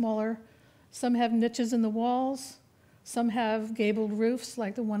and smaller. Some have niches in the walls. Some have gabled roofs,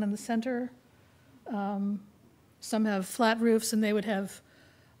 like the one in the center. Some have flat roofs, and they would have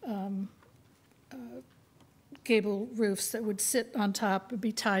gable roofs that would sit on top, would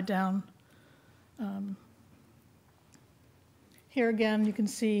be tied down. Here again, you can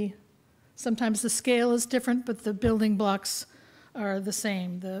see sometimes the scale is different, but the building blocks are the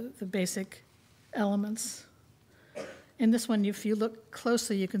same, the basic elements. In this one, if you look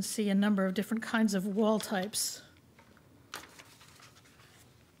closely, you can see a number of different kinds of wall types.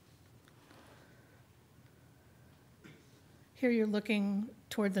 Here you're looking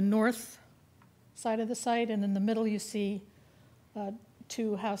toward the north side of the site, and in the middle you see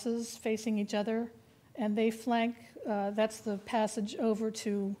 2 houses facing each other, and they flank, that's the passage over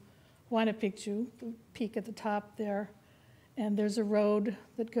to Huayna Picchu, the peak at the top there, and there's a road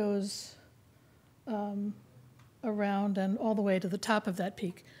that goes around and all the way to the top of that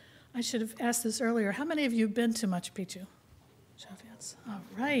peak. I should have asked this earlier. How many of you have been to Machu Picchu? Show of hands. All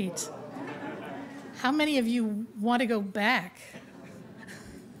right. How many of you want to go back?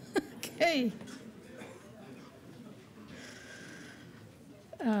 Okay.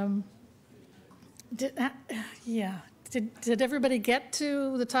 Did everybody get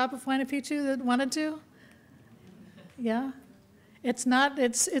to the top of Huayna Picchu that wanted to? Yeah? It's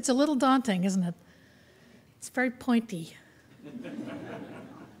a little daunting, isn't it? It's very pointy.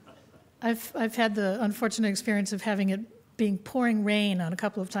 I've had the unfortunate experience of having it being pouring rain on a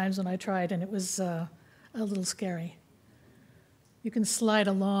couple of times when I tried, and it was a little scary. You can slide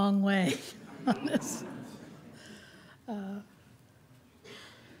a long way on this.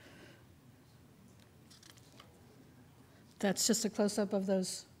 That's just a close-up of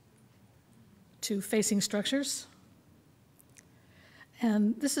those 2 facing structures.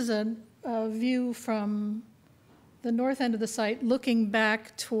 And this is a view from the north end of the site looking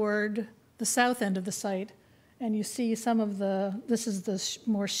back toward the south end of the site. And you see some of this is the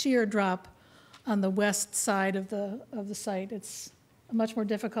more sheer drop on the west side of the site. It's much more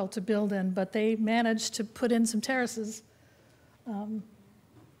difficult to build in, but they managed to put in some terraces.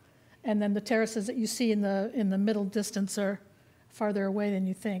 And then the terraces that you see in the middle distance are farther away than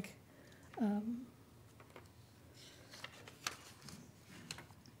you think.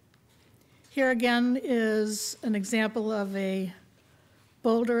 Here again is an example of a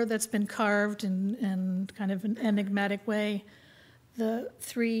boulder that's been carved in kind of an enigmatic way. The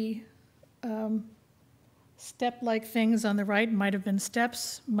three step-like things on the right might have been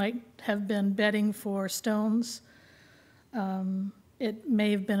steps, might have been bedding for stones. It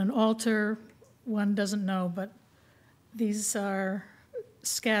may have been an altar, one doesn't know, but these are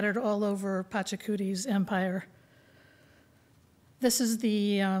scattered all over Pachacuti's empire. This is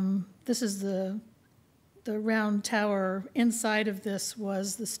the round tower. Inside of this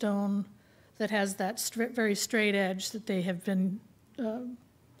was the stone that has that very straight edge that they have been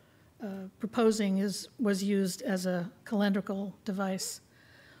proposing was used as a calendrical device.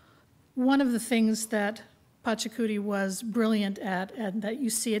 One of the things that Pachacuti was brilliant at, and that you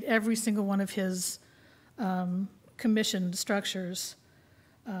see at every single one of his commissioned structures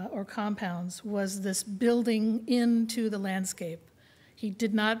or compounds, was this building into the landscape. He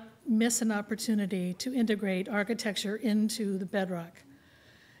did not miss an opportunity to integrate architecture into the bedrock.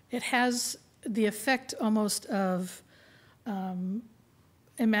 It has the effect almost of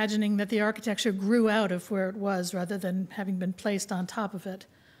imagining that the architecture grew out of where it was rather than having been placed on top of it.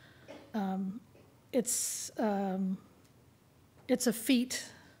 It's a feat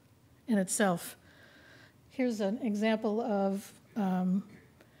in itself. Here's an example of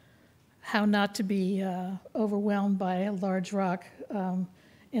how not to be overwhelmed by a large rock.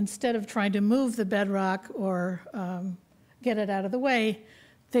 Instead of trying to move the bedrock or get it out of the way,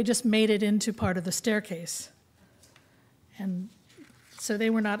 they just made it into part of the staircase. And so they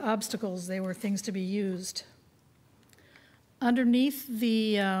were not obstacles, they were things to be used. Underneath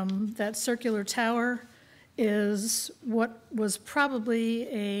that circular tower is what was probably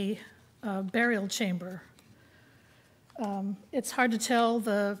a burial chamber. It's hard to tell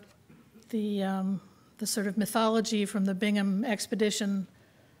the sort of mythology from the Bingham expedition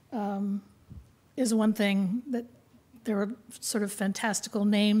is one thing, that there were sort of fantastical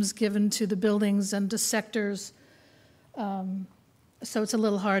names given to the buildings and to sectors. So it's a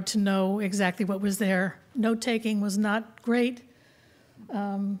little hard to know exactly what was there. Note-taking was not great.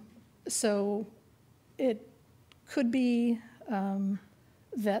 So it could be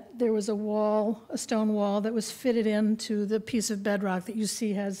that there was a wall, a stone wall, that was fitted into the piece of bedrock that you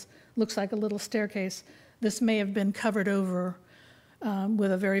see looks like a little staircase. This may have been covered over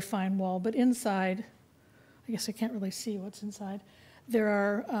with a very fine wall, but inside, I guess I can't really see what's inside. There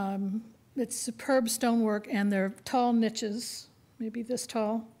are, it's superb stonework, and there are tall niches, maybe this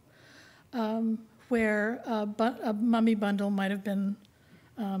tall, where a mummy bundle might have been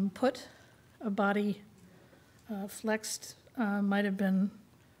put, a body flexed might have been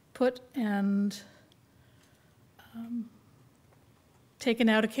put and taken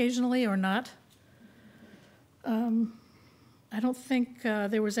out occasionally or not. I don't think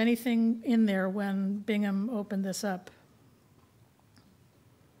there was anything in there when Bingham opened this up.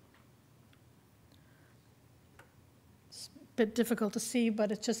 It's a bit difficult to see,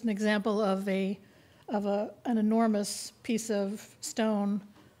 but it's just an example of an enormous piece of stone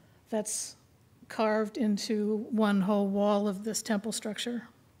that's carved into one whole wall of this temple structure.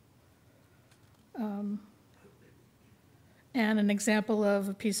 And an example of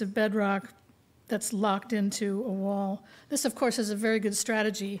a piece of bedrock that's locked into a wall. This, of course, is a very good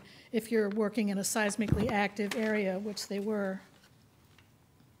strategy if you're working in a seismically active area, which they were.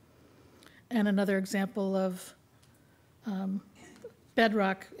 And another example of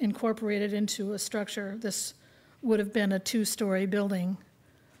bedrock incorporated into a structure. This would have been a two-story building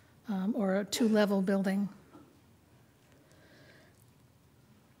or a two-level building.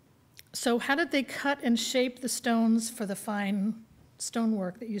 So how did they cut and shape the stones for the fine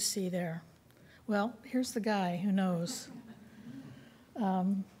stonework that you see there? Well, here's the guy who knows.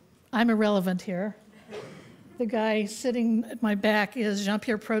 I'm irrelevant here. The guy sitting at my back is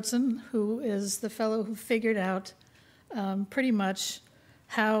Jean-Pierre Protzen, who is the fellow who figured out pretty much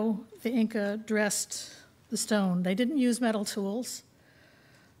how the Inca dressed the stone. They didn't use metal tools.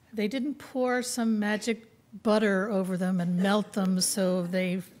 They didn't pour some magic butter over them and melt them so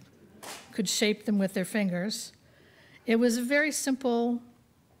they could shape them with their fingers. It was a very simple,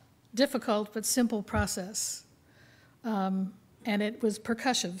 difficult but simple process, and it was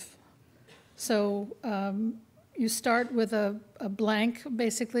percussive. So you start with a blank,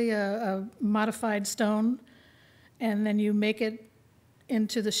 basically a modified stone, and then you make it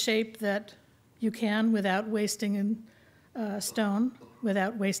into the shape that you can without wasting stone,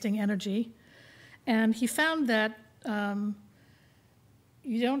 without wasting energy. And he found that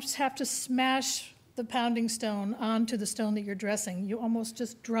you don't just have to smash the pounding stone onto the stone that you're dressing. You almost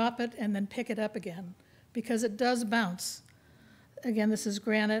just drop it and then pick it up again, because it does bounce. Again, this is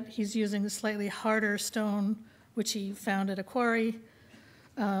granite. He's using a slightly harder stone, which he found at a quarry.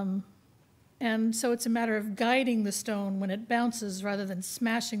 And so it's a matter of guiding the stone when it bounces rather than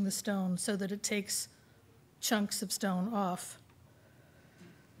smashing the stone so that it takes chunks of stone off.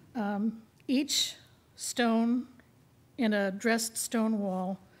 Each stone in a dressed stone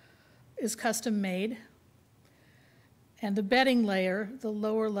wall is custom made, and the bedding layer, the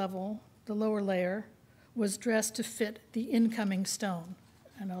lower layer, was dressed to fit the incoming stone.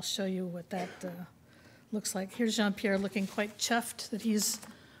 And I'll show you what that looks like. Here's Jean-Pierre looking quite chuffed that he's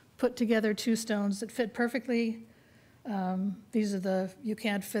put together two stones that fit perfectly. These are you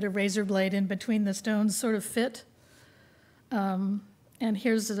can't fit a razor blade in between the stones, sort of fit. And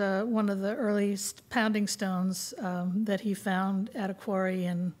here's one of the early pounding stones that he found at a quarry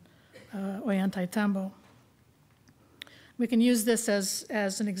in Ollantaytambo. We can use this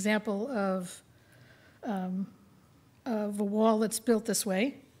as an example of a wall that's built this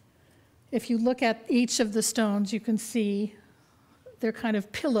way. If you look at each of the stones, you can see they're kind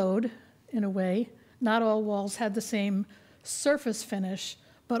of pillowed in a way. Not all walls had the same surface finish,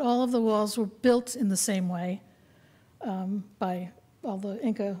 but all of the walls were built in the same way. All the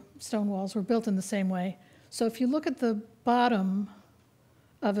Inca stone walls were built in the same way. So if you look at the bottom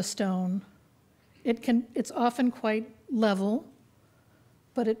of a stone, it's often quite level,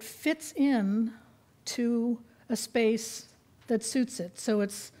 but it fits in to a space that suits it. So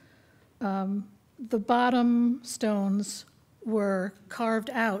it's the bottom stones were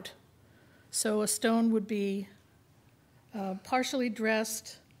carved out. So a stone would be partially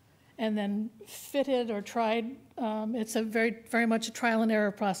dressed and then fitted or tried. It's a very much a trial and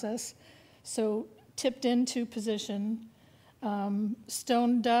error process. So tipped into position,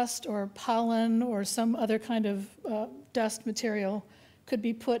 stone dust or pollen or some other kind of dust material could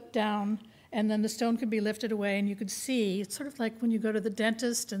be put down, and then the stone could be lifted away, and you could see, it's sort of like when you go to the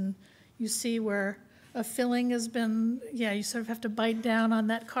dentist and you see where a filling has been, you sort of have to bite down on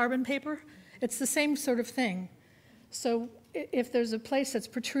that carbon paper. It's the same sort of thing. So if there's a place that's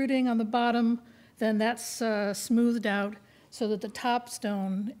protruding on the bottom, then that's smoothed out so that the top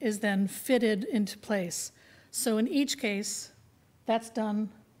stone is then fitted into place. So in each case, that's done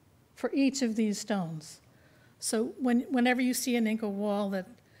for each of these stones. So whenever you see an Inca wall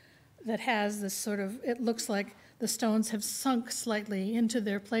that has this sort of, it looks like the stones have sunk slightly into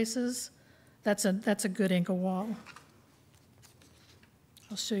their places, that's a good Inca wall.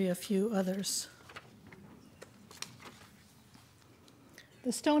 I'll show you a few others.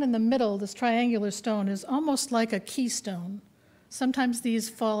 The stone in the middle, this triangular stone, is almost like a keystone. Sometimes these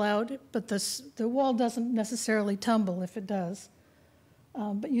fall out, but the wall doesn't necessarily tumble if it does.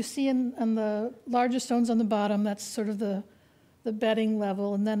 But you see on the larger stones on the bottom, that's sort of the bedding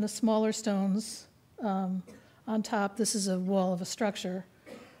level, and then the smaller stones on top, this is a wall of a structure.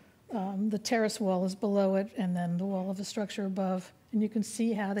 The terrace wall is below it, and then the wall of a structure above. And you can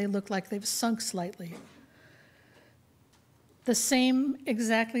see how they look like they've sunk slightly.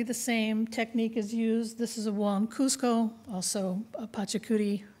 Exactly the same technique is used. This is a wall in Cusco, also a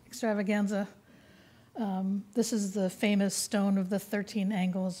Pachacuti extravaganza. This is the famous stone of the 13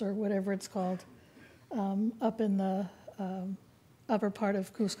 angles, or whatever it's called, up in the upper part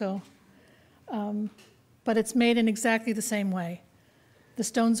of Cusco. But it's made in exactly the same way. The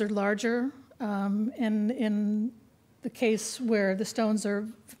stones are larger, and in the case where the stones are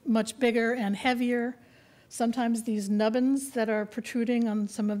much bigger and heavier, sometimes these nubbins that are protruding on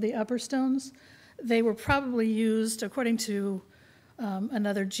some of the upper stones, they were probably used, according to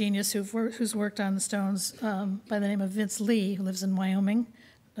another genius who's worked on the stones by the name of Vince Lee, who lives in Wyoming,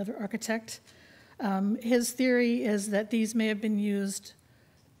 another architect. His theory is that these may have been used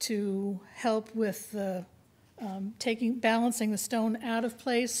to help with the balancing the stone out of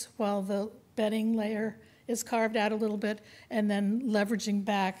place while the bedding layer is carved out a little bit, and then levering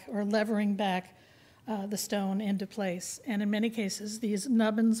back the stone into place. And in many cases, these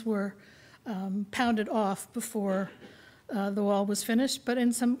nubbins were pounded off before the wall was finished, but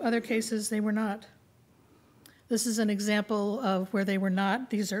in some other cases, they were not. This is an example of where they were not.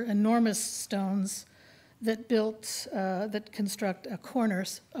 These are enormous stones that construct a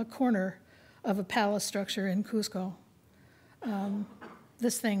corner of a palace structure in Cusco.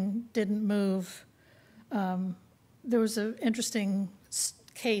 This thing didn't move. There was an interesting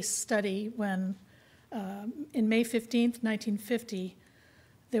case study when, in May 15th, 1950,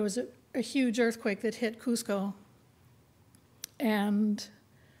 there was a huge earthquake that hit Cusco, and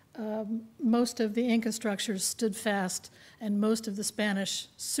most of the Inca structures stood fast, and most of the Spanish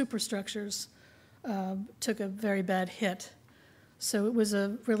superstructures took a very bad hit. So it was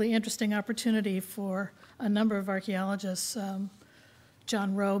a really interesting opportunity for a number of archaeologists,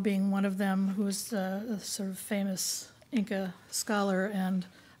 John Rowe being one of them, who was a sort of famous Inca scholar, and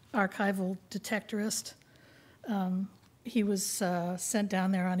archival detectorist. He was sent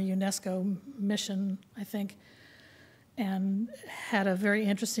down there on a UNESCO mission, I think, and had a very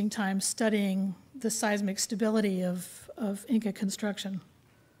interesting time studying the seismic stability of Inca construction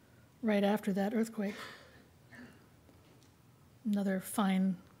right after that earthquake. Another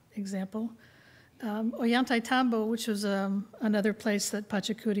fine example. Ollantaytambo, which was another place that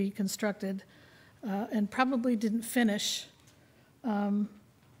Pachacuti constructed and probably didn't finish,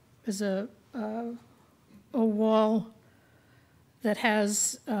 is a wall that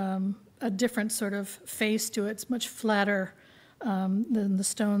has a different sort of face to it. It's much flatter than the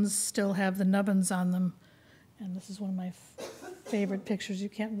stones still have the nubbins on them. And this is one of my favorite pictures. You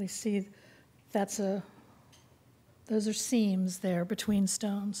can't really see. Those are seams there between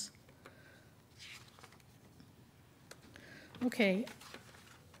stones. Okay,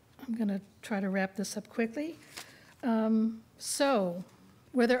 I'm going to try to wrap this up quickly. So,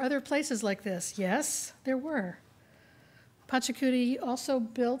 were there other places like this? Yes, there were. Pachacuti also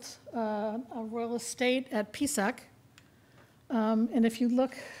built a royal estate at Pisac. And if you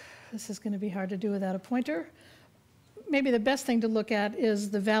look, this is going to be hard to do without a pointer. Maybe the best thing to look at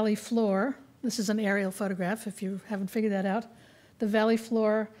is the valley floor. This is an aerial photograph, if you haven't figured that out. The valley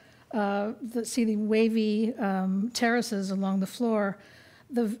floor, see the wavy terraces along the floor.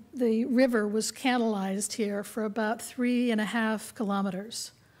 The river was canalized here for about 3.5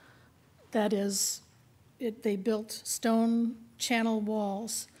 kilometers. That is, they built stone channel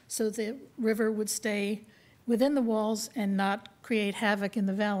walls so the river would stay within the walls and not create havoc in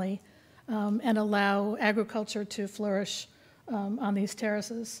the valley, and allow agriculture to flourish on these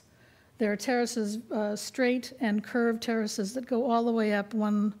terraces. There are terraces, straight and curved terraces that go all the way up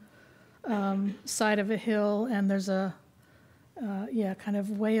one side of a hill, and there's a, kind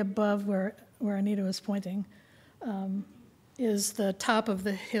of way above where Anita was pointing, is the top of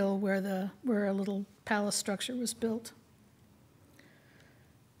the hill where a little palace structure was built.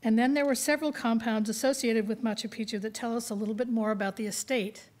 And then there were several compounds associated with Machu Picchu that tell us a little bit more about the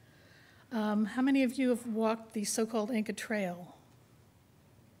estate. How many of you have walked the so-called Inca Trail?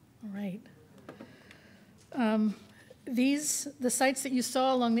 All right. The sites that you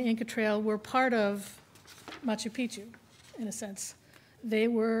saw along the Inca Trail were part of Machu Picchu, in a sense. They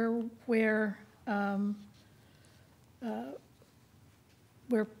were where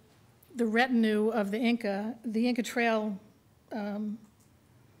the retinue of the Inca Trail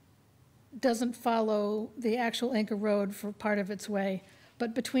doesn't follow the actual Inca road for part of its way.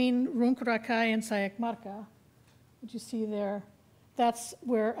 But between Runcaracay and Sayakmarca, which you see there, that's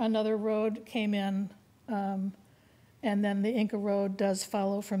where another road came in, and then the Inca road does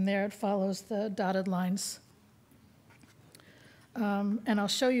follow from there. It follows the dotted lines. And I'll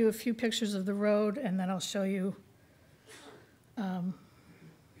show you a few pictures of the road, and then I'll show you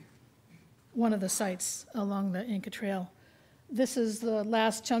one of the sites along the Inca Trail. This is the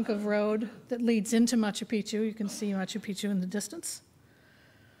last chunk of road that leads into Machu Picchu. You can see Machu Picchu in the distance.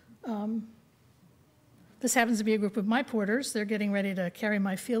 This happens to be a group of my porters. They're getting ready to carry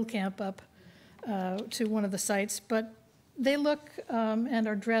my field camp up to one of the sites, but they look and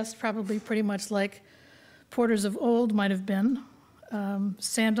are dressed probably pretty much like porters of old might have been.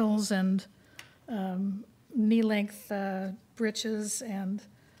 Sandals and knee-length breeches, and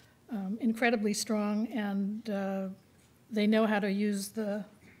incredibly strong, and they know how to use the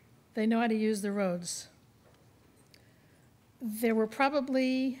roads. There were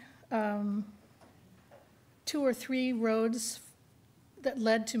probably 2 or 3 roads that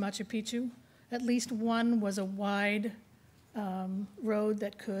led to Machu Picchu. At least one was a wide road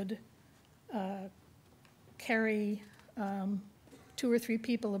that could carry 2 or 3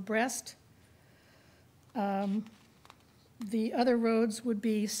 people abreast. The other roads would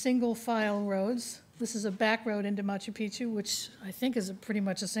be single file roads. This is a back road into Machu Picchu, which I think is pretty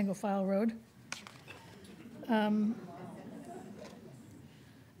much a single file road.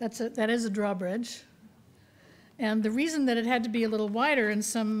 That is a drawbridge. And the reason that it had to be a little wider in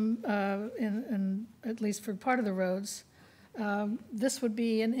some, at least for part of the roads, this would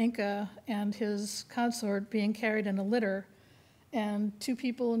be an Inca and his consort being carried in a litter, and 2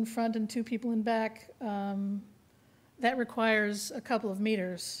 people in front and 2 people in back. That requires a couple of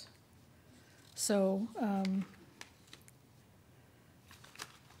meters. So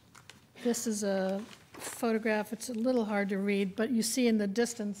this is a photograph. It's a little hard to read, but you see in the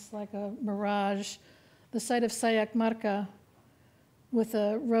distance, like a mirage, the site of Sayakmarca with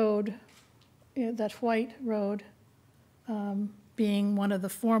a road, that white road, being one of the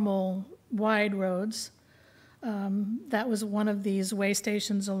formal wide roads. That was one of these way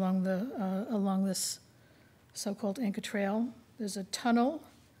stations along this so-called Inca Trail. There's a tunnel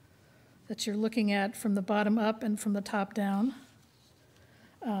that you're looking at from the bottom up and from the top down.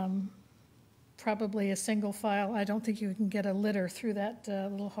 Probably a single file. I don't think you can get a litter through that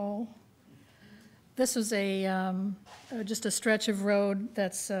little hole. This was just a stretch of road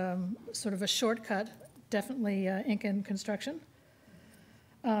that's sort of a shortcut, definitely Incan construction.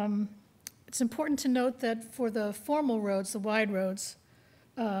 It's important to note that for the formal roads, the wide roads,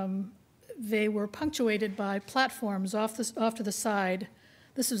 they were punctuated by platforms off to the side.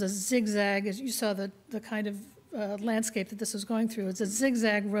 This was a zigzag, as you saw the kind of landscape that this was going through. It's a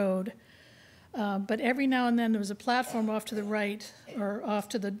zigzag road, but every now and then there was a platform off to the right or off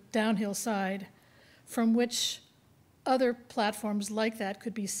to the downhill side from which other platforms like that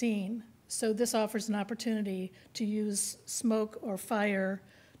could be seen. So this offers an opportunity to use smoke or fire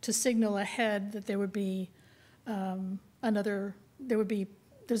to signal ahead that there would be there's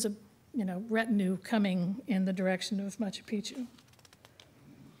a retinue coming in the direction of Machu Picchu,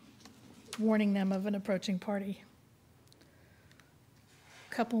 warning them of an approaching party.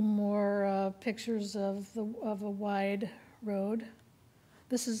 A couple more pictures of a wide road.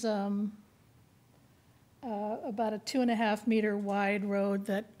 This is about a 2.5 meter wide road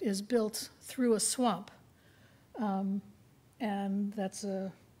that is built through a swamp. And that's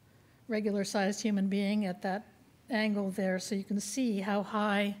a regular sized human being at that angle there, so you can see how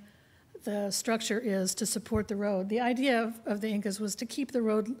high the structure is to support the road. The idea of the Incas was to keep the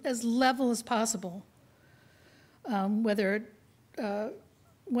road as level as possible. Whether it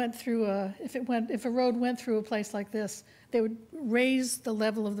went through if a road went through a place like this, they would raise the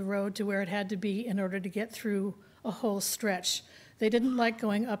level of the road to where it had to be in order to get through a whole stretch. They didn't like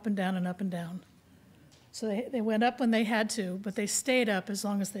going up and down and up and down. So they went up when they had to, but they stayed up as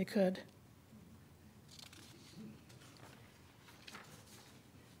long as they could.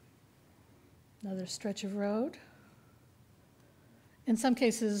 Another stretch of road. In some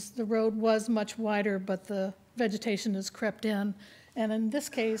cases, the road was much wider, but the vegetation has crept in. And in this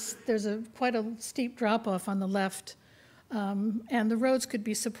case, there's quite a steep drop-off on the left, and the roads could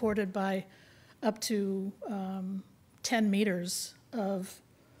be supported by up to 10 meters of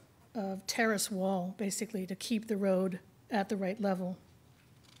terrace wall, basically, to keep the road at the right level.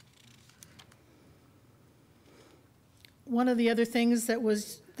 One of the other things that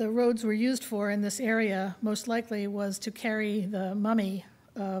the roads were used for in this area, most likely, was to carry the mummy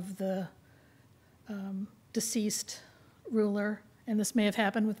of the deceased ruler, and this may have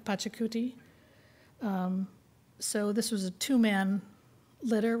happened with Pachacuti. So this was a 2-man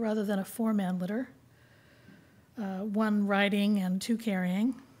litter rather than a 4-man litter, 1 riding and 2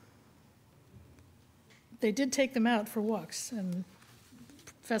 carrying. They did take them out for walks and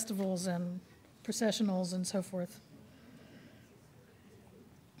festivals and processionals and so forth.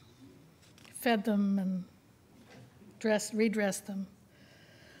 Fed them and redressed them.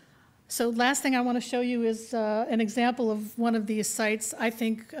 So last thing I want to show you is an example of one of these sites, I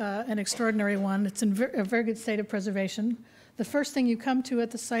think an extraordinary one. It's in a very good state of preservation. The first thing you come to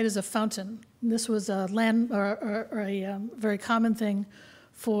at the site is a fountain. And this was a very common thing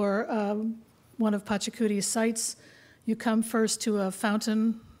for one of Pachacuti's sites. You come first to a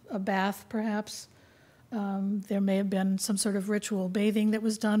fountain, a bath perhaps. There may have been some sort of ritual bathing that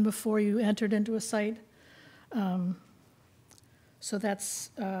was done before you entered into a site. So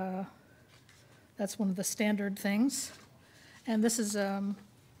that's one of the standard things. And this is a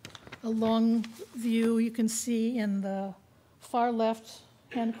long view you can see in the far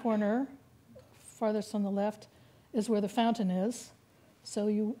left-hand corner, farthest on the left, is where the fountain is. So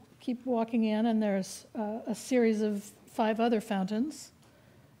you keep walking in, and there's a series of 5 other fountains,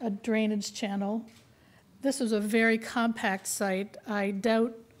 a drainage channel. This was a very compact site. I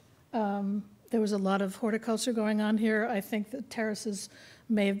doubt there was a lot of horticulture going on here. I think the terraces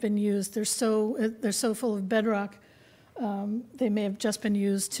may have been used. They're so full of bedrock. They may have just been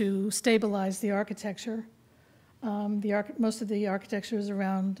used to stabilize the architecture. Most of the architecture is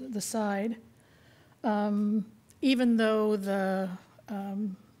around the side. Even though the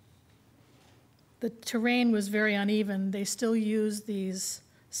terrain was very uneven, they still used these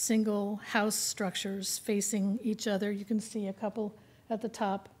single house structures facing each other. You can see a couple at the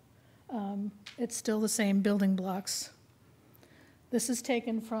top. It's still the same building blocks. This is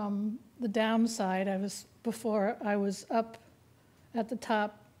taken from the downside. Before I was up at the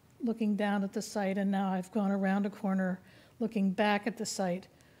top looking down at the site, and now I've gone around a corner looking back at the site.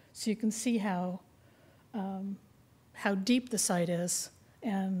 So you can see how deep the site is.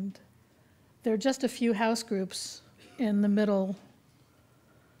 And there are just a few house groups in the middle,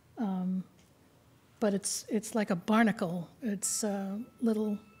 but it's like a barnacle. It's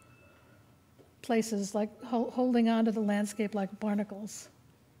little places like holding on to the landscape like barnacles.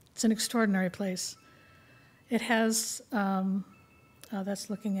 It's an extraordinary place. It has, that's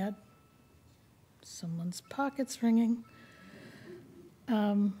looking at someone's pockets ringing.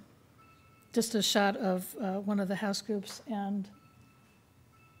 Just a shot of one of the house groups, and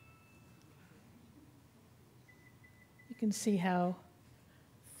you can see how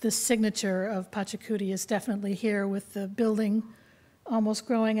the signature of Pachacuti is definitely here, with the building almost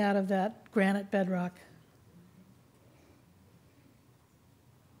growing out of that granite bedrock.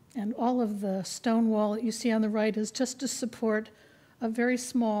 And all of the stone wall that you see on the right is just to support a very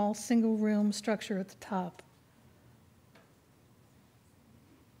small single-room structure at the top.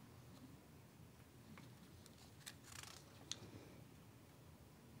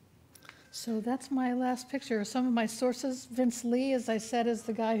 So that's my last picture. Some of my sources: Vince Lee, as I said, is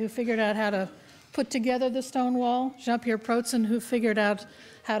the guy who figured out how to put together the stone wall. Jean-Pierre Protzen, who figured out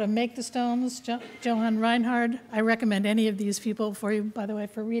how to make the stones. Johann Reinhard. I recommend any of these people for you, by the way,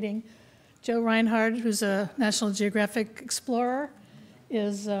 for reading. Joe Reinhard, who's a National Geographic explorer,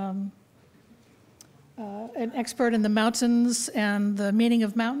 is an expert in the mountains and the meaning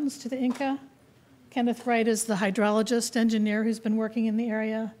of mountains to the Inca. Kenneth Wright is the hydrologist engineer who's been working in the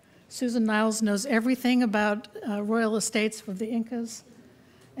area. Susan Niles knows everything about royal estates of the Incas.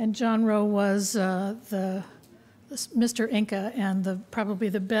 And John Rowe was the Mr. Inca and probably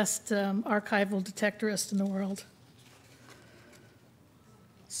the best archival detectorist in the world.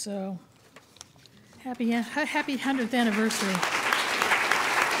 So happy 100th anniversary.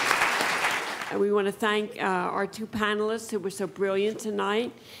 And we want to thank our two panelists who were so brilliant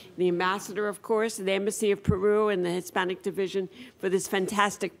tonight, the ambassador, of course, the Embassy of Peru, and the Hispanic Division for this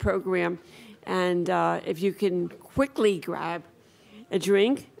fantastic program. And if you can quickly grab a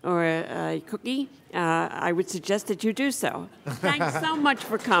drink or a cookie, I would suggest that you do so. Thanks so much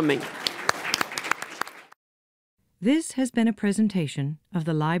for coming. This has been a presentation of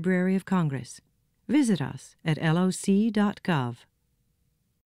the Library of Congress. Visit us at loc.gov.